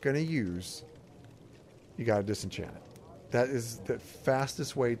not going to use, you got to disenchant it. That is the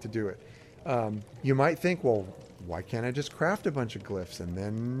fastest way to do it. You might think, well, why can't I just craft a bunch of glyphs and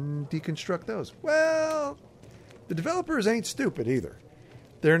then deconstruct those? Well, the developers ain't stupid either.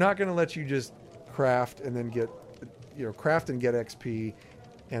 They're not going to let you just craft and then get, craft and get XP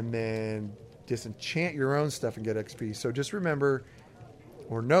and then disenchant your own stuff and get XP. So just remember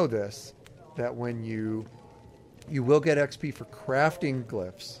or know this, that when you will get XP for crafting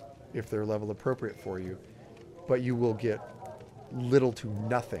glyphs if they're level appropriate for you, but you will get little to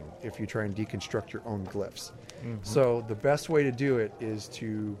nothing if you try and deconstruct your own glyphs. Mm-hmm. So the best way to do it is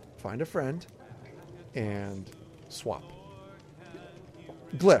to find a friend and swap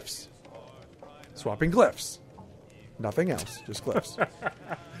glyphs. Swapping glyphs. Nothing else, just glyphs.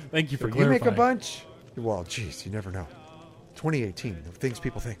 Thank you for so clarifying. You make a bunch. Well, geez, you never know. 2018, the things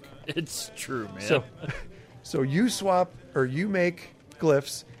people think. It's true, man. So you swap or you make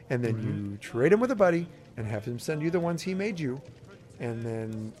glyphs, and then you trade them with a buddy and have him send you the ones he made you, and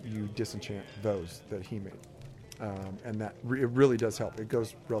then you disenchant those that he made. And that it really does help. It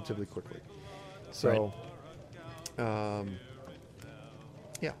goes relatively quickly. So, yeah.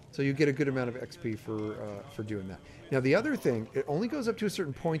 So you get a good amount of XP for doing that. Now the other thing, it only goes up to a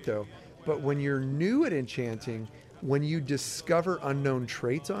certain point though. But when you're new at enchanting, when you discover unknown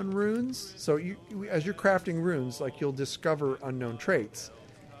traits on runes, so as you're crafting runes, like you'll discover unknown traits,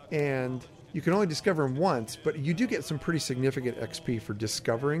 and you can only discover them once, but you do get some pretty significant XP for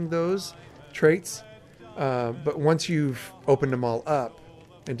discovering those traits. But once you've opened them all up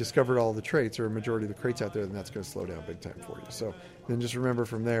and discovered all the traits, or a majority of the traits out there, then that's going to slow down big time for you. So then just remember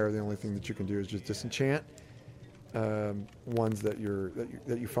from there, the only thing that you can do is just disenchant ones that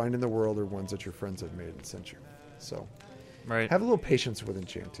you find in the world, or ones that your friends have made and sent you. So have a little patience with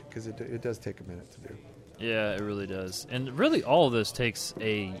enchanting, because it does take a minute to do. Yeah, it really does. And really all of this takes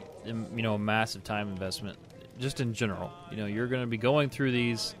a massive time investment just in general. You're going to be going through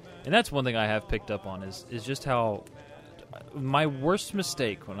these, and that's one thing I have picked up on is just how my worst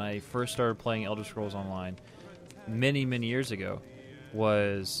mistake when I first started playing Elder Scrolls Online many, many years ago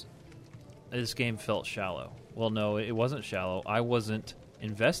was this game felt shallow. Well, no, it wasn't shallow. I wasn't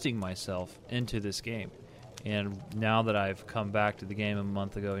investing myself into this game. And now that I've come back to the game a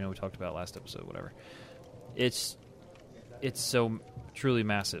month ago, we talked about it last episode, whatever. It's so truly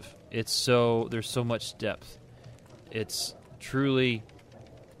massive. There's so much depth. It's truly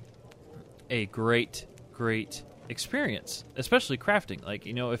a great experience, especially crafting. Like,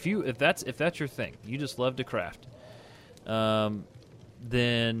 if that's your thing, you just love to craft,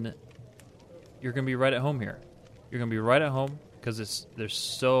 then you're going to be right at home here. You're going to be right at home because there's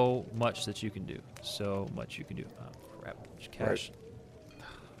so much that you can do. So much you can do. Oh, crap. Cash. Right.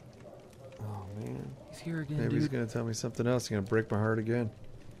 Oh, man. He's here again, Maybe he's going to tell me something else. He's going to break my heart again.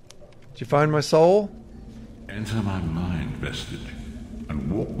 Did you find my soul? Enter my mind, Vestige,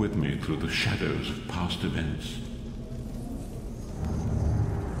 and walk with me through the shadows of past events.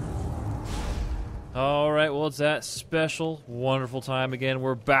 All right, well, it's that special, wonderful time again.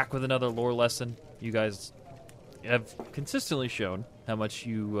 We're back with another lore lesson. You guys have consistently shown how much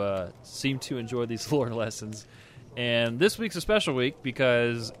you seem to enjoy these lore lessons. And this week's a special week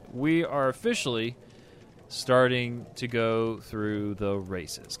because we are officially starting to go through the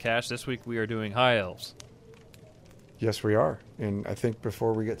races. Cash, this week we are doing High Elves. Yes, we are. And I think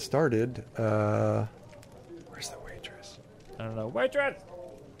before we get started, where's the waitress? I don't know. Waitress!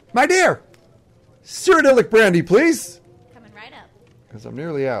 My dear! Cyrodiilic brandy, please! Coming right up. Because I'm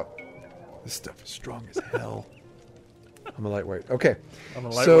nearly out. This stuff is strong as hell. I'm a lightweight. Okay. I'm a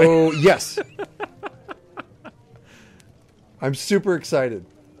lightweight. So, yes. I'm super excited.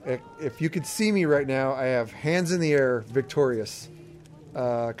 If you could see me right now, I have hands in the air, victorious,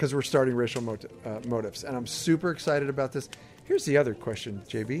 because we're starting racial motives. And I'm super excited about this. Here's the other question,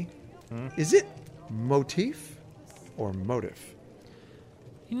 JB. Is it motif or motive?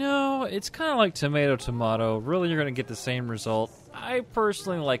 It's kind of like tomato. Really, you're going to get the same result. I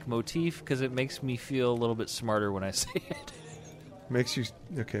personally like motif because it makes me feel a little bit smarter when I say it. Makes you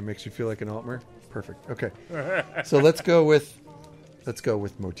feel like an Altmer? Perfect. Okay. So let's go with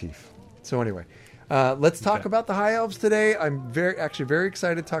motif. So anyway, let's talk about the High Elves today. I'm very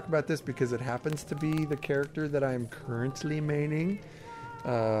excited to talk about this because it happens to be the character that I'm currently maining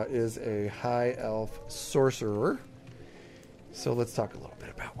is a High Elf sorcerer. So let's talk a little bit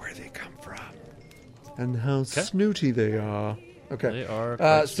about where they come from and how snooty they are. Okay. They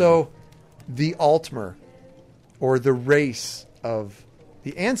are so the Altmer, or the race of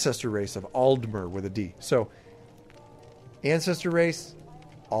the ancestor race of Aldmer with a D. So ancestor race,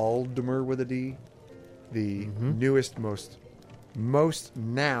 Aldmer with a D. The newest, most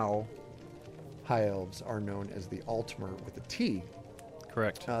now High Elves are known as the Altmer with a T.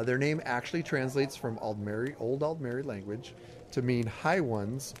 Correct. Their name actually translates from Old Aldmeri language to mean high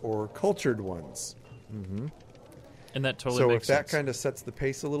ones or cultured ones. And that totally So makes if that sense. kind of sets the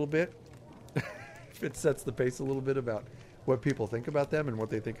pace a little bit, if it sets the pace a little bit about what people think about them and what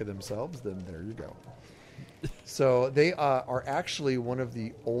they think of themselves, then there you go. So they are actually one of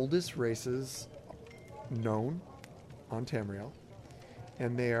the oldest races known on Tamriel,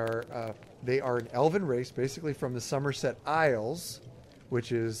 and they are an elven race, basically from the Somerset Isles,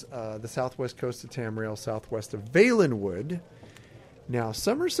 which is the southwest coast of Tamriel, southwest of Valenwood. Now,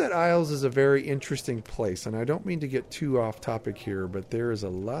 Somerset Isles is a very interesting place, and I don't mean to get too off topic here, but there is a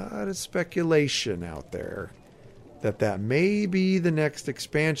lot of speculation out there that may be the next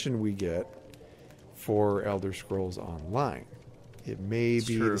expansion we get for Elder Scrolls Online. It may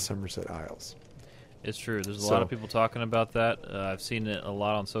be true. the Somerset Isles. It's true. There's a lot of people talking about that. I've seen it a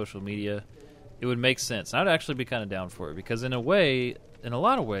lot on social media. It would make sense. I'd actually be kind of down for it because in a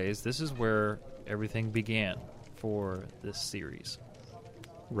lot of ways, this is where everything began for this series.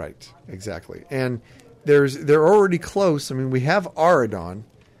 Right, exactly. And they're already close. I mean, we have Aradon,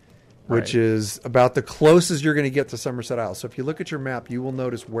 which Right. is about the closest you're going to get to Somerset Isles. So if you look at your map, you will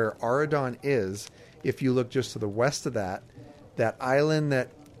notice where Aradon is. If you look just to the west of that island that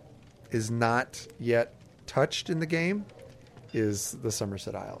is not yet touched in the game is the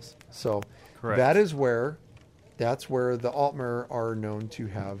Somerset Isles. So Correct. that's where the Altmer are known to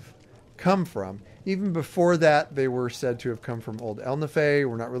have come from. Even before that, they were said to have come from Old Elnefey.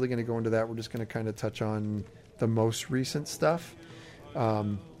 We're not really going to go into that. We're just going to kind of touch on the most recent stuff.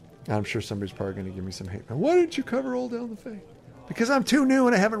 I'm sure somebody's probably going to give me some hate. Why didn't you cover Old Elnefey? Because I'm too new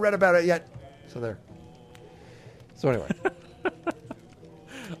and I haven't read about it yet. So there. So anyway.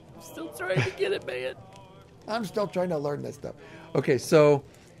 Still trying to get it, man. I'm still trying to learn this stuff. Okay, so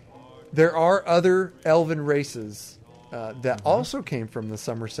there are other elven races that also came from the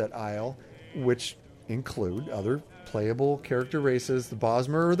Somerset Isle, which include other playable character races. The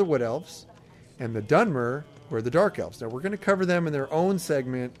Bosmer or the Wood Elves, and the Dunmer or the Dark Elves. Now, we're going to cover them in their own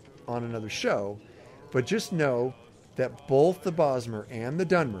segment on another show, but just know that both the Bosmer and the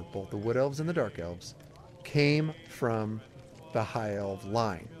Dunmer, both the Wood Elves and the Dark Elves, came from the High Elf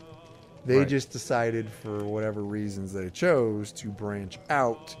line. They Right. just decided, for whatever reasons they chose, to branch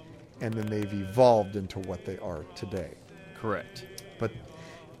out, and then they've evolved into what they are today. Correct. But,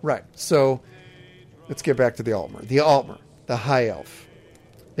 right, so let's get back to the Altmer. The Altmer, the High Elf,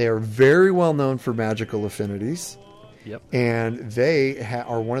 they are very well known for magical affinities, Yep. and they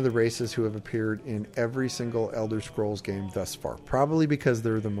are one of the races who have appeared in every single Elder Scrolls game thus far, probably because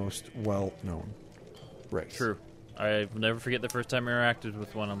they're the most well-known race. True. I never forget the first time I interacted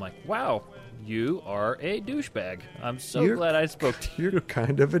with one. I'm like, wow, you are a douchebag. I'm so You're- glad I spoke to you. You're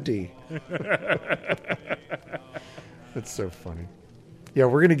kind of a D. That's so funny. Yeah,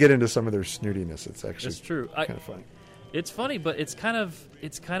 we're going to get into some of their snootiness. It's actually It's true. kind of funny. It's funny, but it's kind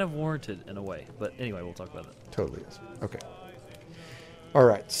of warranted in a way. But anyway, we'll talk about that. Totally is. Okay. All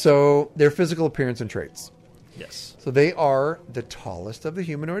right. So their physical appearance and traits. Yes. So they are the tallest of the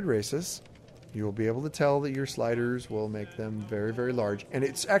humanoid races. You will be able to tell that your sliders will make them very, very large. And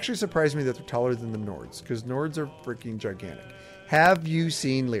it's actually surprised me that they're taller than the Nords, because Nords are freaking gigantic. Have you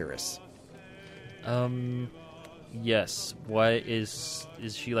seen Lyris? Yes. Why is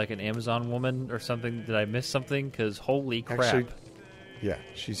she like an Amazon woman or something? Did I miss something? Because holy crap! Actually, yeah,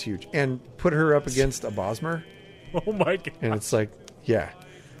 she's huge. And put her up against a Bosmer, Oh my god! and it's like, yeah,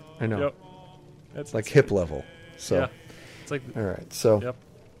 I know. Yep. That's Like hip level. So, Yeah. It's like all right. So, yep.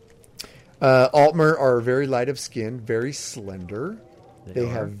 Altmer are very light of skin, very slender. They are.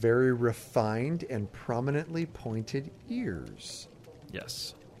 have very refined and prominently pointed ears.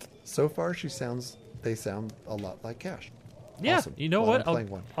 Yes. So far, they sound a lot like Cash. Yeah. Awesome. You know While what? I'm playing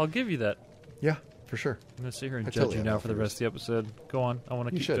one. I'll give you that. Yeah, for sure. I'm gonna sit here and I judge totally you have now that for the for rest of the episode. Go on. I want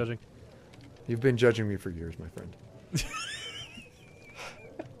to You keep should. judging. You've been judging me for years, my friend.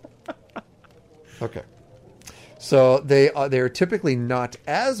 Okay. So they're typically not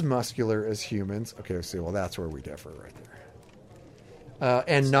as muscular as humans. Okay, so well, that's where we differ right there.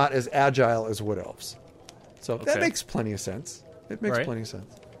 And not as agile as wood elves. So that Okay. makes plenty of sense. It makes Right. plenty of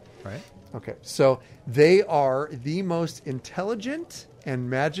sense. Right. Okay, so they are the most intelligent and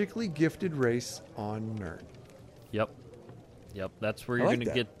magically gifted race on Nern. Yep. Yep. That's where I you're like gonna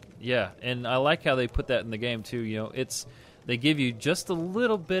that. get. Yeah, and I like how they put that in the game too. You know, they give you just a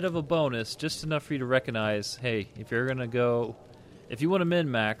little bit of a bonus, just enough for you to recognize, hey, if you want to min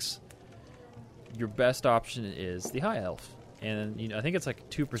max, your best option is the high elf. and I think it's like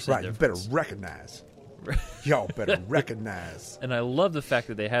 2% Right, you better difference. recognize. Y'all better recognize. And I love the fact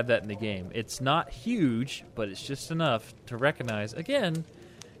that they have that in the game. It's not huge, but it's just enough to recognize, again,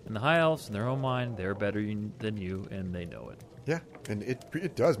 in the High Elves, in their own mind, they're better than you, and they know it. Yeah, and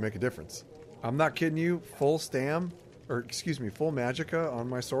it does make a difference. I'm not kidding you. Full Magicka on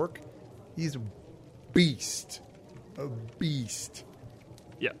my Sork. He's a beast. A beast.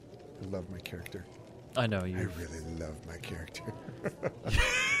 Yeah. I love my character. I know you. I really love my character.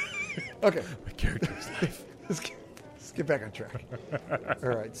 Okay. My character's life. Let's get back on track. All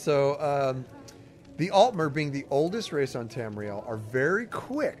right. So the Altmer, being the oldest race on Tamriel, are very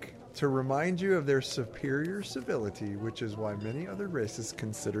quick to remind you of their superior civility, which is why many other races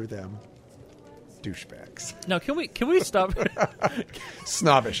consider them douchebags. Now, can we stop?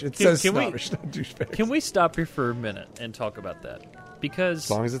 Snobbish. It says snobbish, not douchebags. Can we stop here for a minute and talk about that? Because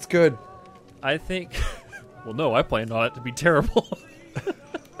as long as it's good. I think. Well, no, I planned on it to be terrible.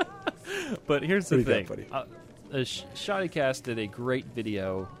 But here's the thing. Shoddycast did a great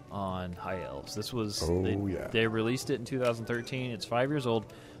video on High Elves. This was they released it in 2013. It's 5 years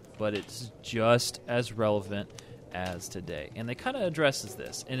old, but it's just as relevant as today. And they kind of addresses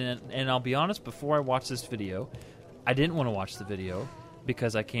this. And I'll be honest, before I watched this video, I didn't want to watch the video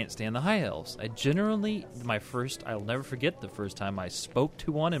because I can't stand the High Elves. I'll never forget the first time I spoke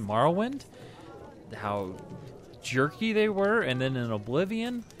to one in Morrowind, how jerky they were, and then in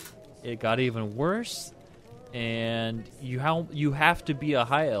Oblivion, it got even worse. And you have to be a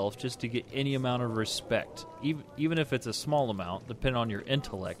High Elf just to get any amount of respect, even if it's a small amount, depending on your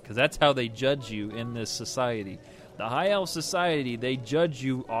intellect, because that's how they judge you in this society. The High Elf society, they judge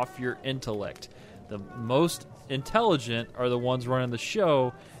you off your intellect. The most intelligent are the ones running the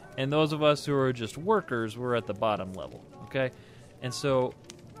show, and those of us who are just workers, we're at the bottom level, okay? And so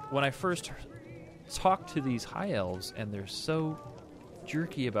when I first talked to these High Elves, and they're so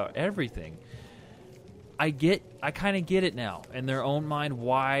jerky about everything, I kind of get it now in their own mind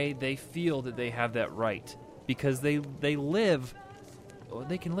why they feel that they have that right, because they can live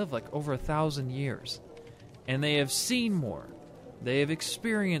like over 1,000 years, and they have seen more, they have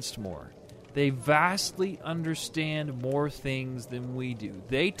experienced more, they vastly understand more things than we do.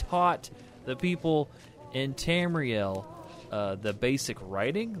 They taught the people in Tamriel the basic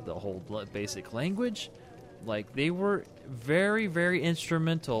writing, the whole basic language. Like, they were very, very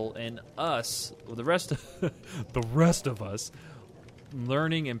instrumental in us, the rest of us,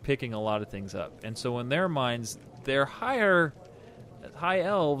 learning and picking a lot of things up. And so in their minds, they're high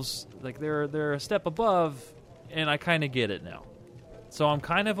elves, like they're a step above, and I kind of get it now. So I'm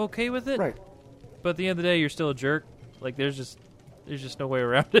kind of okay with it. Right. But at the end of the day, you're still a jerk. Like, there's just no way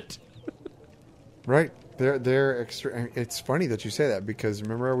around it. Right. They're extra. It's funny that you say that, because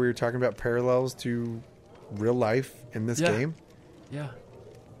remember we were talking about parallels to real life in this game? Yeah.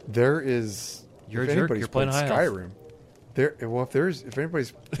 There is. You're if a jerk. anybody's You're playing played High Elf. Skyrim, if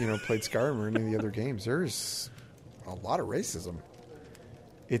anybody's played Skyrim or any of the other games, there's a lot of racism.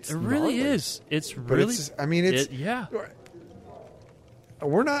 It really is. It's really. Yeah.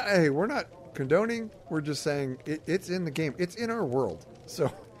 We're not condoning. We're just saying it's in the game. It's in our world.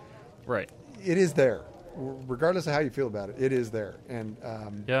 So. Right. It is there, regardless of how you feel about it. It is there, and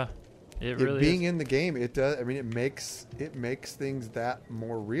yeah. It really being is. in the game, it does. I mean, it makes things that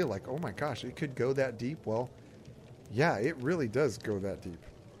more real. Like, oh my gosh, it could go that deep. Well, yeah, it really does go that deep.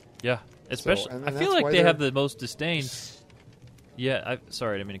 Yeah, especially. So, I feel like they have the most disdain. Yeah,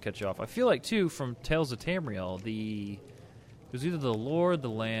 sorry, I didn't mean to cut you off. I feel like too from Tales of Tamriel, it was either the lore, or the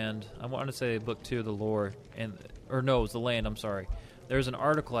land. I want to say book 2, the lore, it was the land. I'm sorry. There's an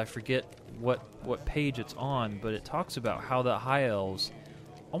article, I forget what page it's on, but it talks about how the High Elves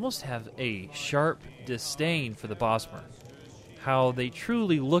almost have a sharp disdain for the Bosmer. How they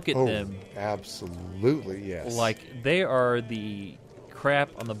truly look at them. Absolutely, yes. Like they are the crap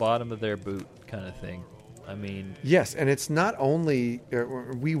on the bottom of their boot kind of thing. I mean, yes, and it's not only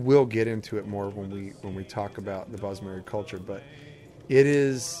we will get into it more when we talk about the Bosmerian culture, but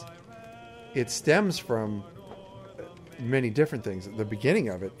it stems from many different things. The beginning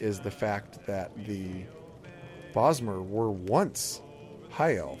of it is the fact that the Bosmer were once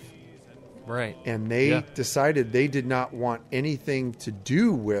High Elf. Right. And they decided they did not want anything to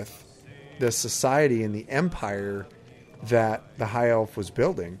do with the society and the empire that the High Elf was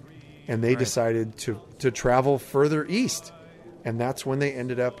building. And they decided to travel further east. And that's when they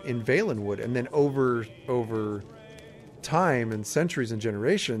ended up in Valenwood. And then over time and centuries and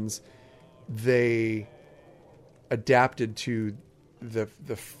generations, they adapted to the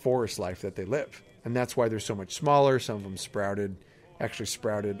forest life that they live. And that's why they're so much smaller. Some of them sprouted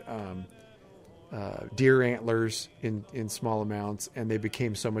deer antlers in small amounts, and they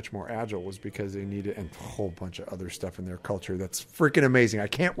became so much more agile was because they needed, and a whole bunch of other stuff in their culture that's freaking amazing. I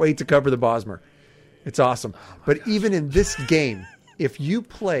can't wait to cover the Bosmer. It's awesome. But even in this game, if you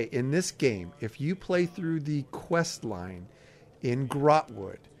play through the quest line in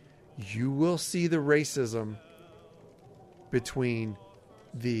Grotwood, you will see the racism between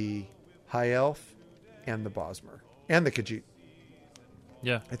the High Elf and the Bosmer and the Khajiit.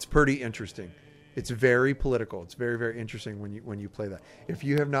 Yeah. It's pretty interesting. It's very political. It's very, very interesting when you play that. If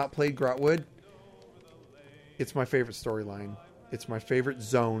you have not played Grotwood, it's my favorite storyline. It's my favorite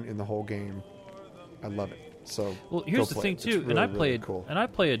zone in the whole game. I love it. So well, here's the thing too, really, really cool. I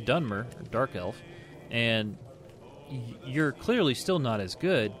play a Dunmer, a Dark Elf, and you're clearly still not as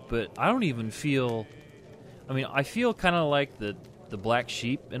good, but I don't even feel. I mean, I feel kind of like the black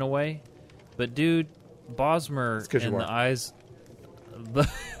sheep in a way, but dude, Bosmer in the eyes, the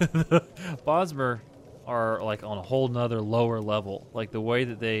Bosmer are like on a whole nother lower level. Like the way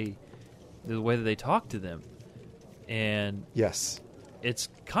that they talk to them, and yes. It's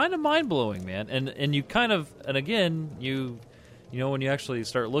kind of mind-blowing, man. And you kind of, and again, you know, when you actually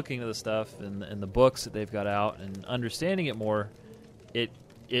start looking at the stuff and the books that they've got out and understanding it more, it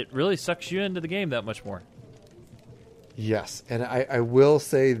really sucks you into the game that much more. Yes, and I will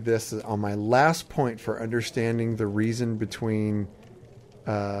say this on my last point for understanding the reason between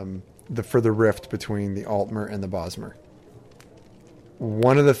for the rift between the Altmer and the Bosmer.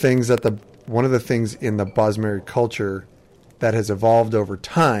 One of the things in the Bosmer culture that has evolved over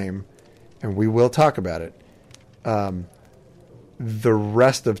time, and we will talk about it, the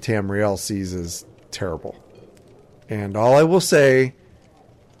rest of Tamriel sees as terrible. And all I will say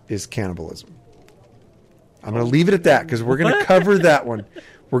is cannibalism. I'm going to leave it at that because we're going to cover that one.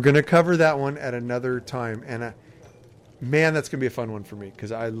 We're going to cover that one at another time. And man, that's going to be a fun one for me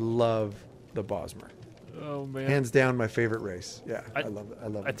because I love the Bosmer. Oh, man. Hands down, my favorite race. Yeah, I love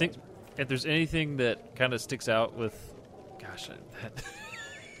it. I think if there's anything that kind of sticks out with... Gosh,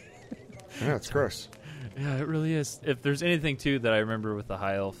 yeah, it's gross. Yeah, it really is. If there's anything too that I remember with the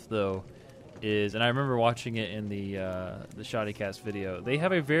High Elf, though, is, and I remember watching it in the Shoddycast video, they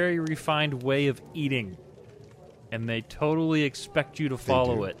have a very refined way of eating, and they totally expect you to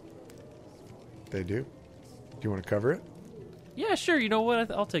follow it. They do. Do you want to cover it? Yeah, sure. You know what?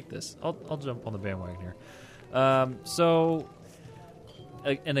 I'll take this. I'll jump on the bandwagon here. So,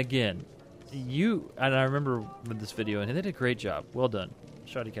 and again. And I remember with this video, and they did a great job. Well done.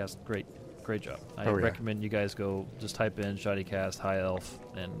 Shoddycast, great job. I recommend you guys go just type in Shoddycast High Elf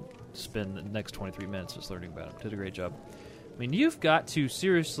and spend the next 23 minutes just learning about it. Did a great job. I mean, you've got to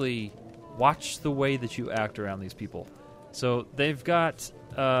seriously watch the way that you act around these people. So they've got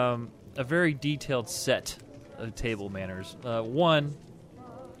a very detailed set of table manners. One,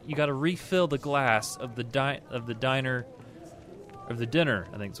 you got to refill the glass of the diner. Of the dinner,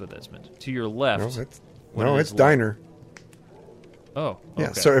 I think is what that's meant. To your left. It's diner. Oh, okay.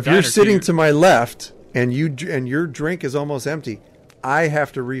 Yeah. So if diner you're sitting to my left and your drink is almost empty, I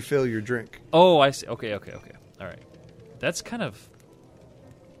have to refill your drink. Oh, I see. Okay. All right. That's kind of.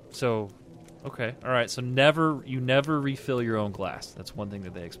 So, okay. All right. So you never refill your own glass. That's one thing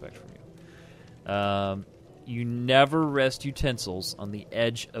that they expect from you. You never rest utensils on the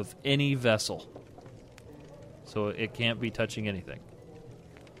edge of any vessel. So it can't be touching anything.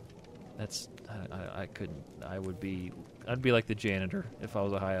 I couldn't. I'd be like the janitor if I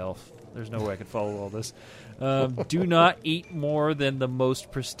was a High Elf. There's no way I could follow all this. Do not eat more than the most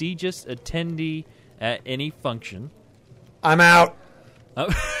prestigious attendee at any function. I'm out.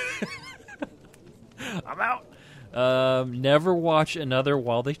 I'm out. Never watch another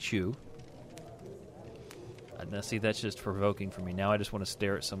while they chew. Now, see, that's just provoking for me. Now I just want to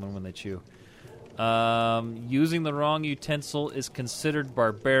stare at someone when they chew. Using the wrong utensil is considered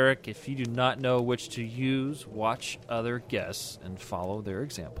barbaric. If you do not know which to use, watch other guests and follow their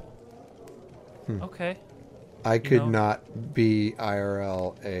example. Okay. I could not be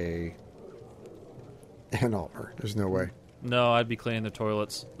IRL an Altmer. There's no way. No, I'd be cleaning the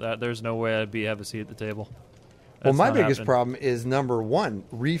toilets. There's no way I'd have a seat at the table. Well, my biggest problem is, number one,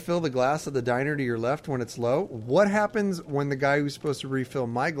 refill the glass of the diner to your left when it's low. What happens when the guy who's supposed to refill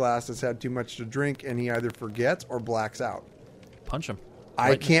my glass has had too much to drink and he either forgets or blacks out? Punch him.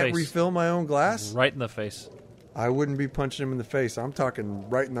 I can't refill my own glass? Right in the face. I wouldn't be punching him in the face. I'm talking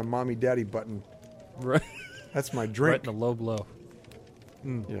right in the mommy daddy button. Right. That's my drink. Right in the low blow.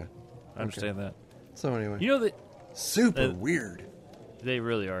 Yeah. I understand that. So anyway. You know that... Super weird. They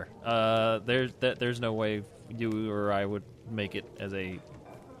really are. There's no way you or I would make it as a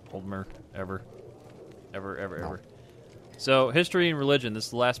Altmer ever. So, history and religion. This is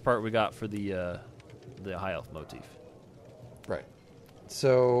the last part we got for the High Elf motif. Right.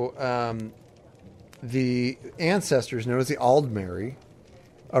 So, the ancestors, known as the Aldmeri,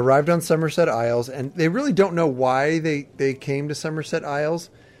 arrived on Somerset Isles, and they really don't know why they came to Somerset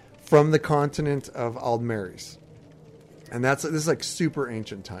Isles from the continent of Aldmeris. And this is like super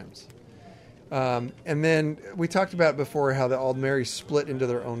ancient times. And then we talked about before how the Aldmeri split into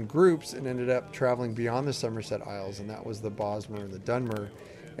their own groups and ended up traveling beyond the Somerset Isles, and that was the Bosmer and the Dunmer.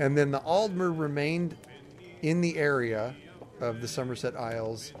 And then the Aldmer remained in the area of the Somerset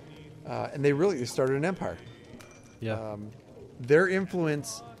Isles, and they started an empire. Yeah. Their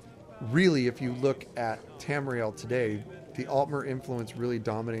influence, really, if you look at Tamriel today, the Altmer influence really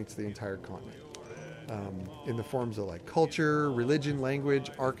dominates the entire continent. In the forms of like culture, religion, language,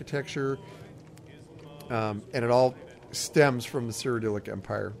 architecture, and it all stems from the Cyrodiilic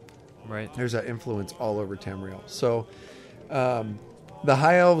Empire. Right. There's that influence all over Tamriel. So the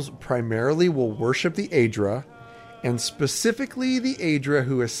High Elves primarily will worship the Aedra, and specifically the Aedra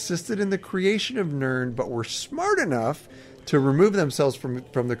who assisted in the creation of Nirn but were smart enough to remove themselves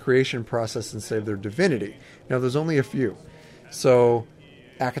from the creation process and save their divinity. Now, there's only a few. So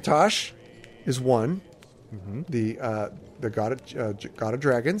Akatosh is one, the god of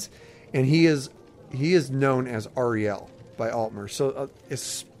dragons, and he is known as Ariel by Altmer. So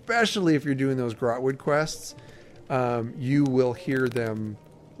especially if you're doing those Grotwood quests, you will hear them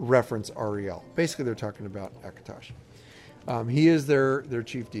reference Ariel. Basically, they're talking about Akatosh. He is their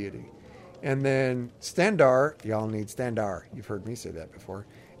chief deity. And then Standar, y'all need Standar. You've heard me say that before.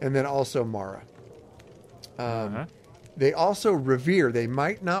 And then also Mara. They also revere, they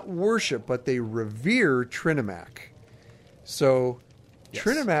might not worship, but they revere Trinimac. So yes.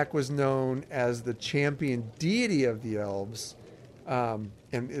 Trinimac was known as the champion deity of the elves. And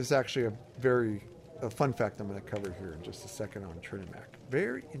is actually a fun fact I'm going to cover here in just a second on Trinimac.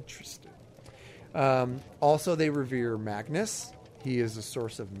 Very interesting. Also, they revere Magnus. He is a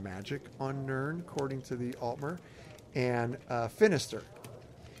source of magic on Nirn, according to the Altmer. And Finister.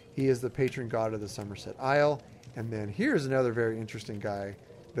 He is the patron god of the Somerset Isle. And then here's another very interesting guy.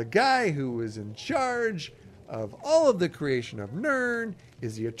 The guy who was in charge of all of the creation of Nirn.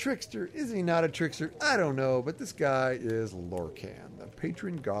 Is he a trickster? Is he not a trickster? I don't know. But this guy is Lorcan, the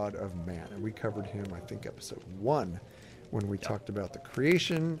patron god of man. And we covered him, I think, episode 1, when we talked about the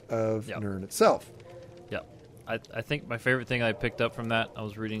creation of Nirn itself. Yep. I think my favorite thing I picked up from that, I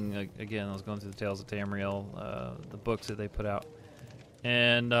was reading, again, I was going through the Tales of Tamriel, the books that they put out.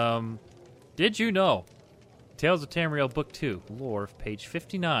 And did you know, Tales of Tamriel Book 2, Lore, page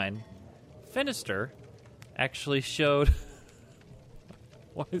 59, Finister actually showed...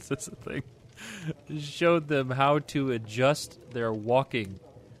 Why is this a thing? Showed them how to adjust their walking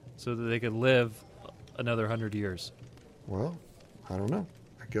so that they could live another 100 years. Well, I don't know.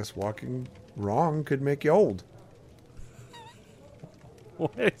 I guess walking wrong could make you old. Why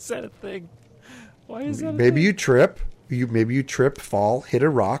is that a thing? Why is that a thing? Maybe you trip. Maybe you trip, fall, hit a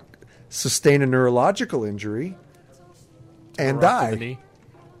rock, sustain a neurological injury, and die.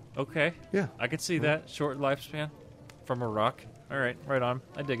 Okay. Yeah. I could see that. Short lifespan from a rock. All right. Right on.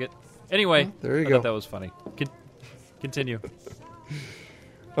 I dig it. Anyway. Well, there you I go. thought that was funny. Continue.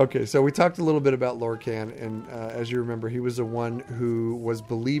 Okay, so we talked a little bit about Lorcan, and as you remember, he was the one who was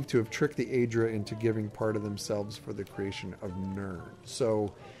believed to have tricked the Aedra into giving part of themselves for the creation of Nirn.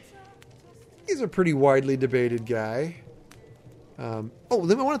 So he's a pretty widely debated guy. Then I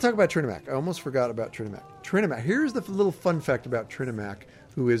want to talk about Trinimac. I almost forgot about Trinimac. Trinimac. Here's the little fun fact about Trinimac,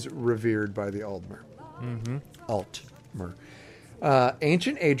 who is revered by the Aldmer. Altmer.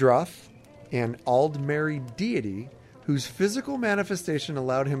 Ancient Aedroth, an Aldmeri deity, whose physical manifestation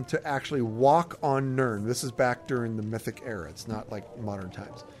allowed him to actually walk on Nirn. This is back during the Mythic era. It's not like modern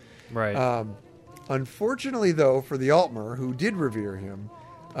times. Right. Unfortunately, though, for the Altmer, who did revere him,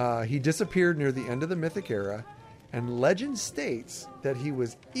 he disappeared near the end of the Mythic era, and legend states that he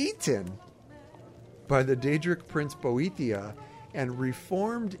was eaten by the Daedric prince Boethia and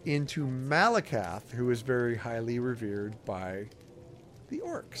reformed into Malakath, who is very highly revered by the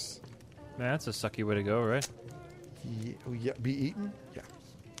orcs. Man, that's a sucky way to go, right? Yeah, be eaten? Yeah.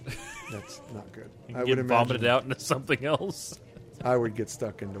 That's not good. I would vomited out into something else. I would get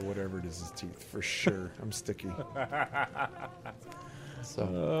stuck into whatever it is his teeth, for sure. I'm sticky.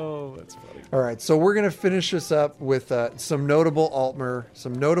 Oh, that's funny. All right, so we're going to finish this up with some notable Altmer,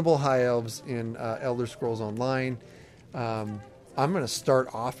 some notable High Elves in Elder Scrolls Online. I'm going to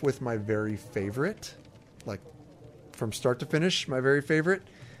start off with my very favorite, like from start to finish, my very favorite,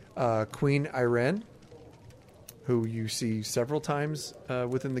 Queen Irene. who you see several times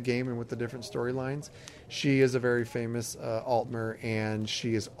within the game and with the different storylines. She is a very famous Altmer, and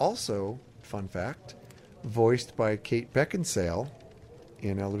she is also, fun fact, voiced by Kate Beckinsale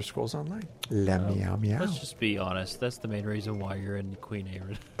in Elder Scrolls Online. La meow meow. Let's just be honest. That's the main reason why you're in Queen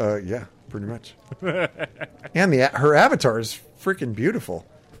Aerith. Yeah, pretty much. And her avatar is freaking beautiful.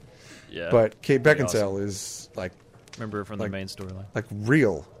 Yeah. But Kate pretty Beckinsale awesome. is like Remember her from the main storyline. like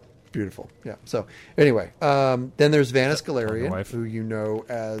real beautiful. Yeah. So anyway, then there's Vanis Wonder Galarian, Wife. who you know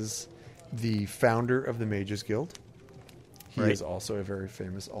as the founder of the Mages Guild. He Right. is also a very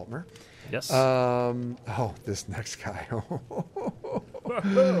famous Altmer. Yes. This next guy.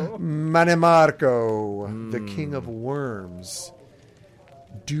 Manemarco, the King of Worms.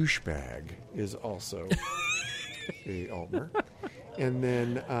 Douchebag is also a Altmer. And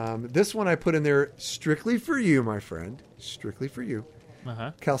then this one I put in there strictly for you, my friend. Strictly for you.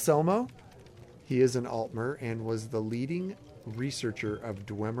 Uh-huh. Calcelmo, he is an Altmer and was the leading researcher of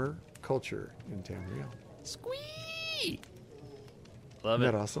Dwemer culture in Tamriel. Squee! Love Isn't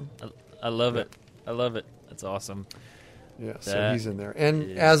it. that awesome? I love it. I love it. That's awesome. Yeah, so That he's in there. And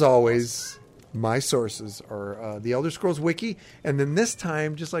is as always, my sources are the Elder Scrolls Wiki. And then this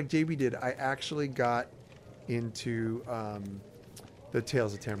time, just like JB did, I actually got into the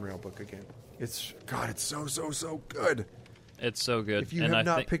Tales of Tamriel book again. It's so good. It's so good. If you And have I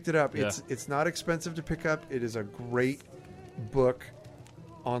not think- picked it up, yeah. it's not expensive to pick up. It is a great book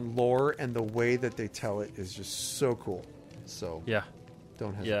on lore, and the way that they tell it is just so cool. So Yeah.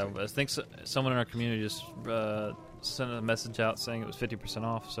 don't Yeah, hesitate. I think someone in our community just sent a message out saying it was 50%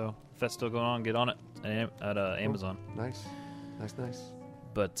 off. So if that's still going on, get on it at Amazon. Nice.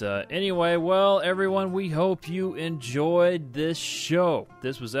 But anyway, well, everyone, we hope you enjoyed this show.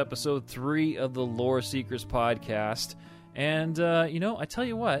 This was episode 3 of the Lore Seekers podcast. And, I tell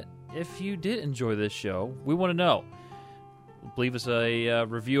you what, if you did enjoy this show, we want to know. Leave us a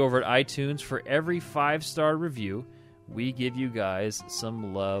review over at iTunes. For every 5-star review, we give you guys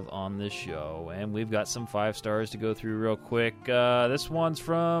some love on this show. And we've got some 5 stars to go through real quick. This one's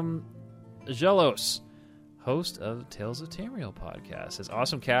from Jelos, host of Tales of Tamriel podcast. Says,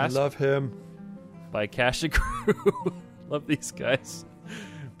 awesome I cast love him. by Cash and Crew. Love these guys.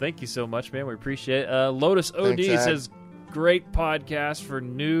 Thank you so much, man. We appreciate it. Lotus OD Thanks, Ag. says, great podcast for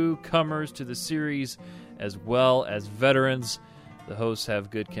newcomers to the series as well as veterans. The hosts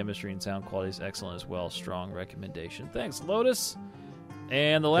have good chemistry and sound quality is excellent as well. Strong recommendation. Thanks, Lotus.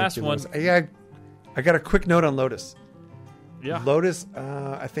 And the last Thank you, one. Lotus. Yeah, I got a quick note on Lotus. Yeah. Lotus,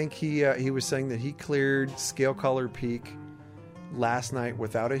 I think he was saying that he cleared Scalecaller Peak last night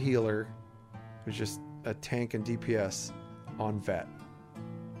without a healer. It was just a tank and DPS on Vet.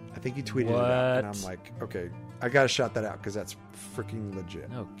 I think he tweeted it out, and What? I'm like, okay, I got to shout that out because that's freaking legit.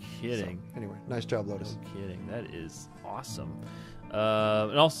 No kidding. So, anyway, nice job, Lotus. No kidding. That is awesome.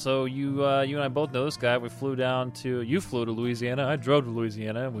 And also, you and I both know this guy. You flew to Louisiana. I drove to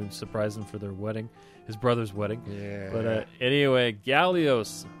Louisiana, and we surprised him for their wedding, his brother's wedding. Yeah. But anyway,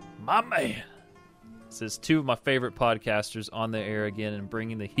 Gallios, my man, says 2 of my favorite podcasters on the air again and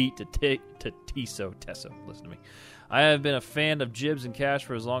bringing the heat to Tesso. Listen to me. I have been a fan of Jibs and Cash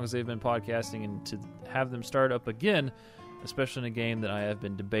for as long as they've been podcasting, and to have them start up again, especially in a game that I have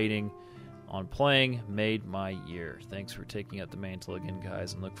been debating on playing, made my year. Thanks for taking up the mantle again,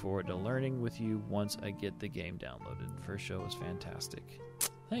 guys, and look forward to learning with you once I get the game downloaded. First show was fantastic.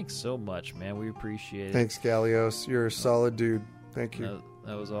 Thanks so much, man. We appreciate it. Thanks, Gallios. You're a solid dude. Thank you.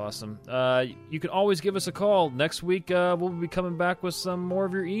 That was awesome. You can always give us a call. Next week, we'll be coming back with some more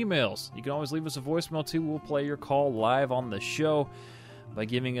of your emails. You can always leave us a voicemail, too. We'll play your call live on the show by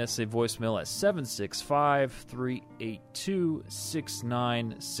giving us a voicemail at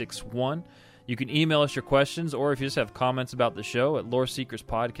 765-382-6961. You can email us your questions, or if you just have comments about the show, at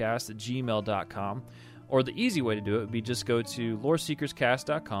loreseekerspodcast@gmail.com. Or the easy way to do it would be just go to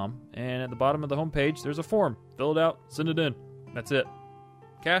loreseekerscast.com, and at the bottom of the homepage, there's a form. Fill it out, send it in. That's it.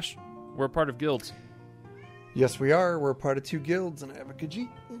 Cash, we're a part of guilds. Yes, we are. We're a part of 2 guilds, and I have a Khajiit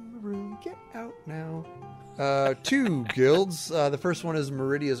in the room. Get out now. 2 guilds. The first one is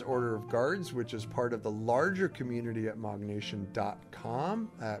Meridia's Order of Guards, which is part of the larger community at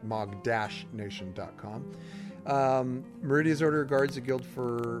mognation.com, at mog-nation.com. Meridia's Order of Guards, a guild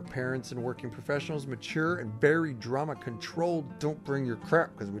for parents and working professionals, mature and very drama controlled. Don't bring your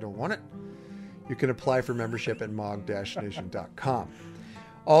crap because we don't want it. You can apply for membership at mog-nation.com.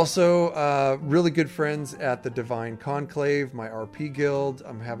 Also, really good friends at the Divine Conclave, my RP guild.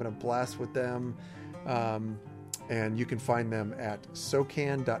 I'm having a blast with them. And you can find them at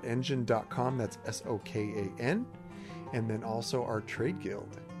socan.engine.com. That's SOKAN. And then also our trade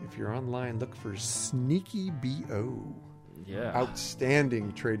guild, If you're online, look for Sneaky BO. Yeah.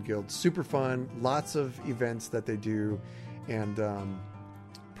 Outstanding trade guild. Super fun. Lots of events that they do. And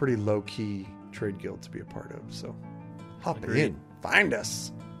pretty low-key trade guild to be a part of. So hop Agreed. in. Find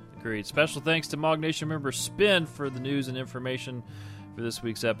us. Agreed. Special thanks to Mog Nation member Spin for the news and information for this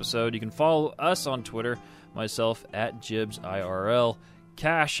week's episode. You can follow us on Twitter, myself at JibsIRL,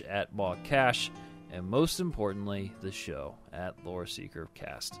 Cash at MogCash, and most importantly, the show at Lore Seeker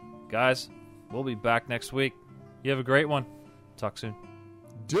Cast. Guys, we'll be back next week. You have a great one. Talk soon.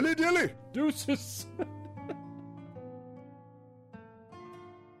 Dilly dilly. Deuces.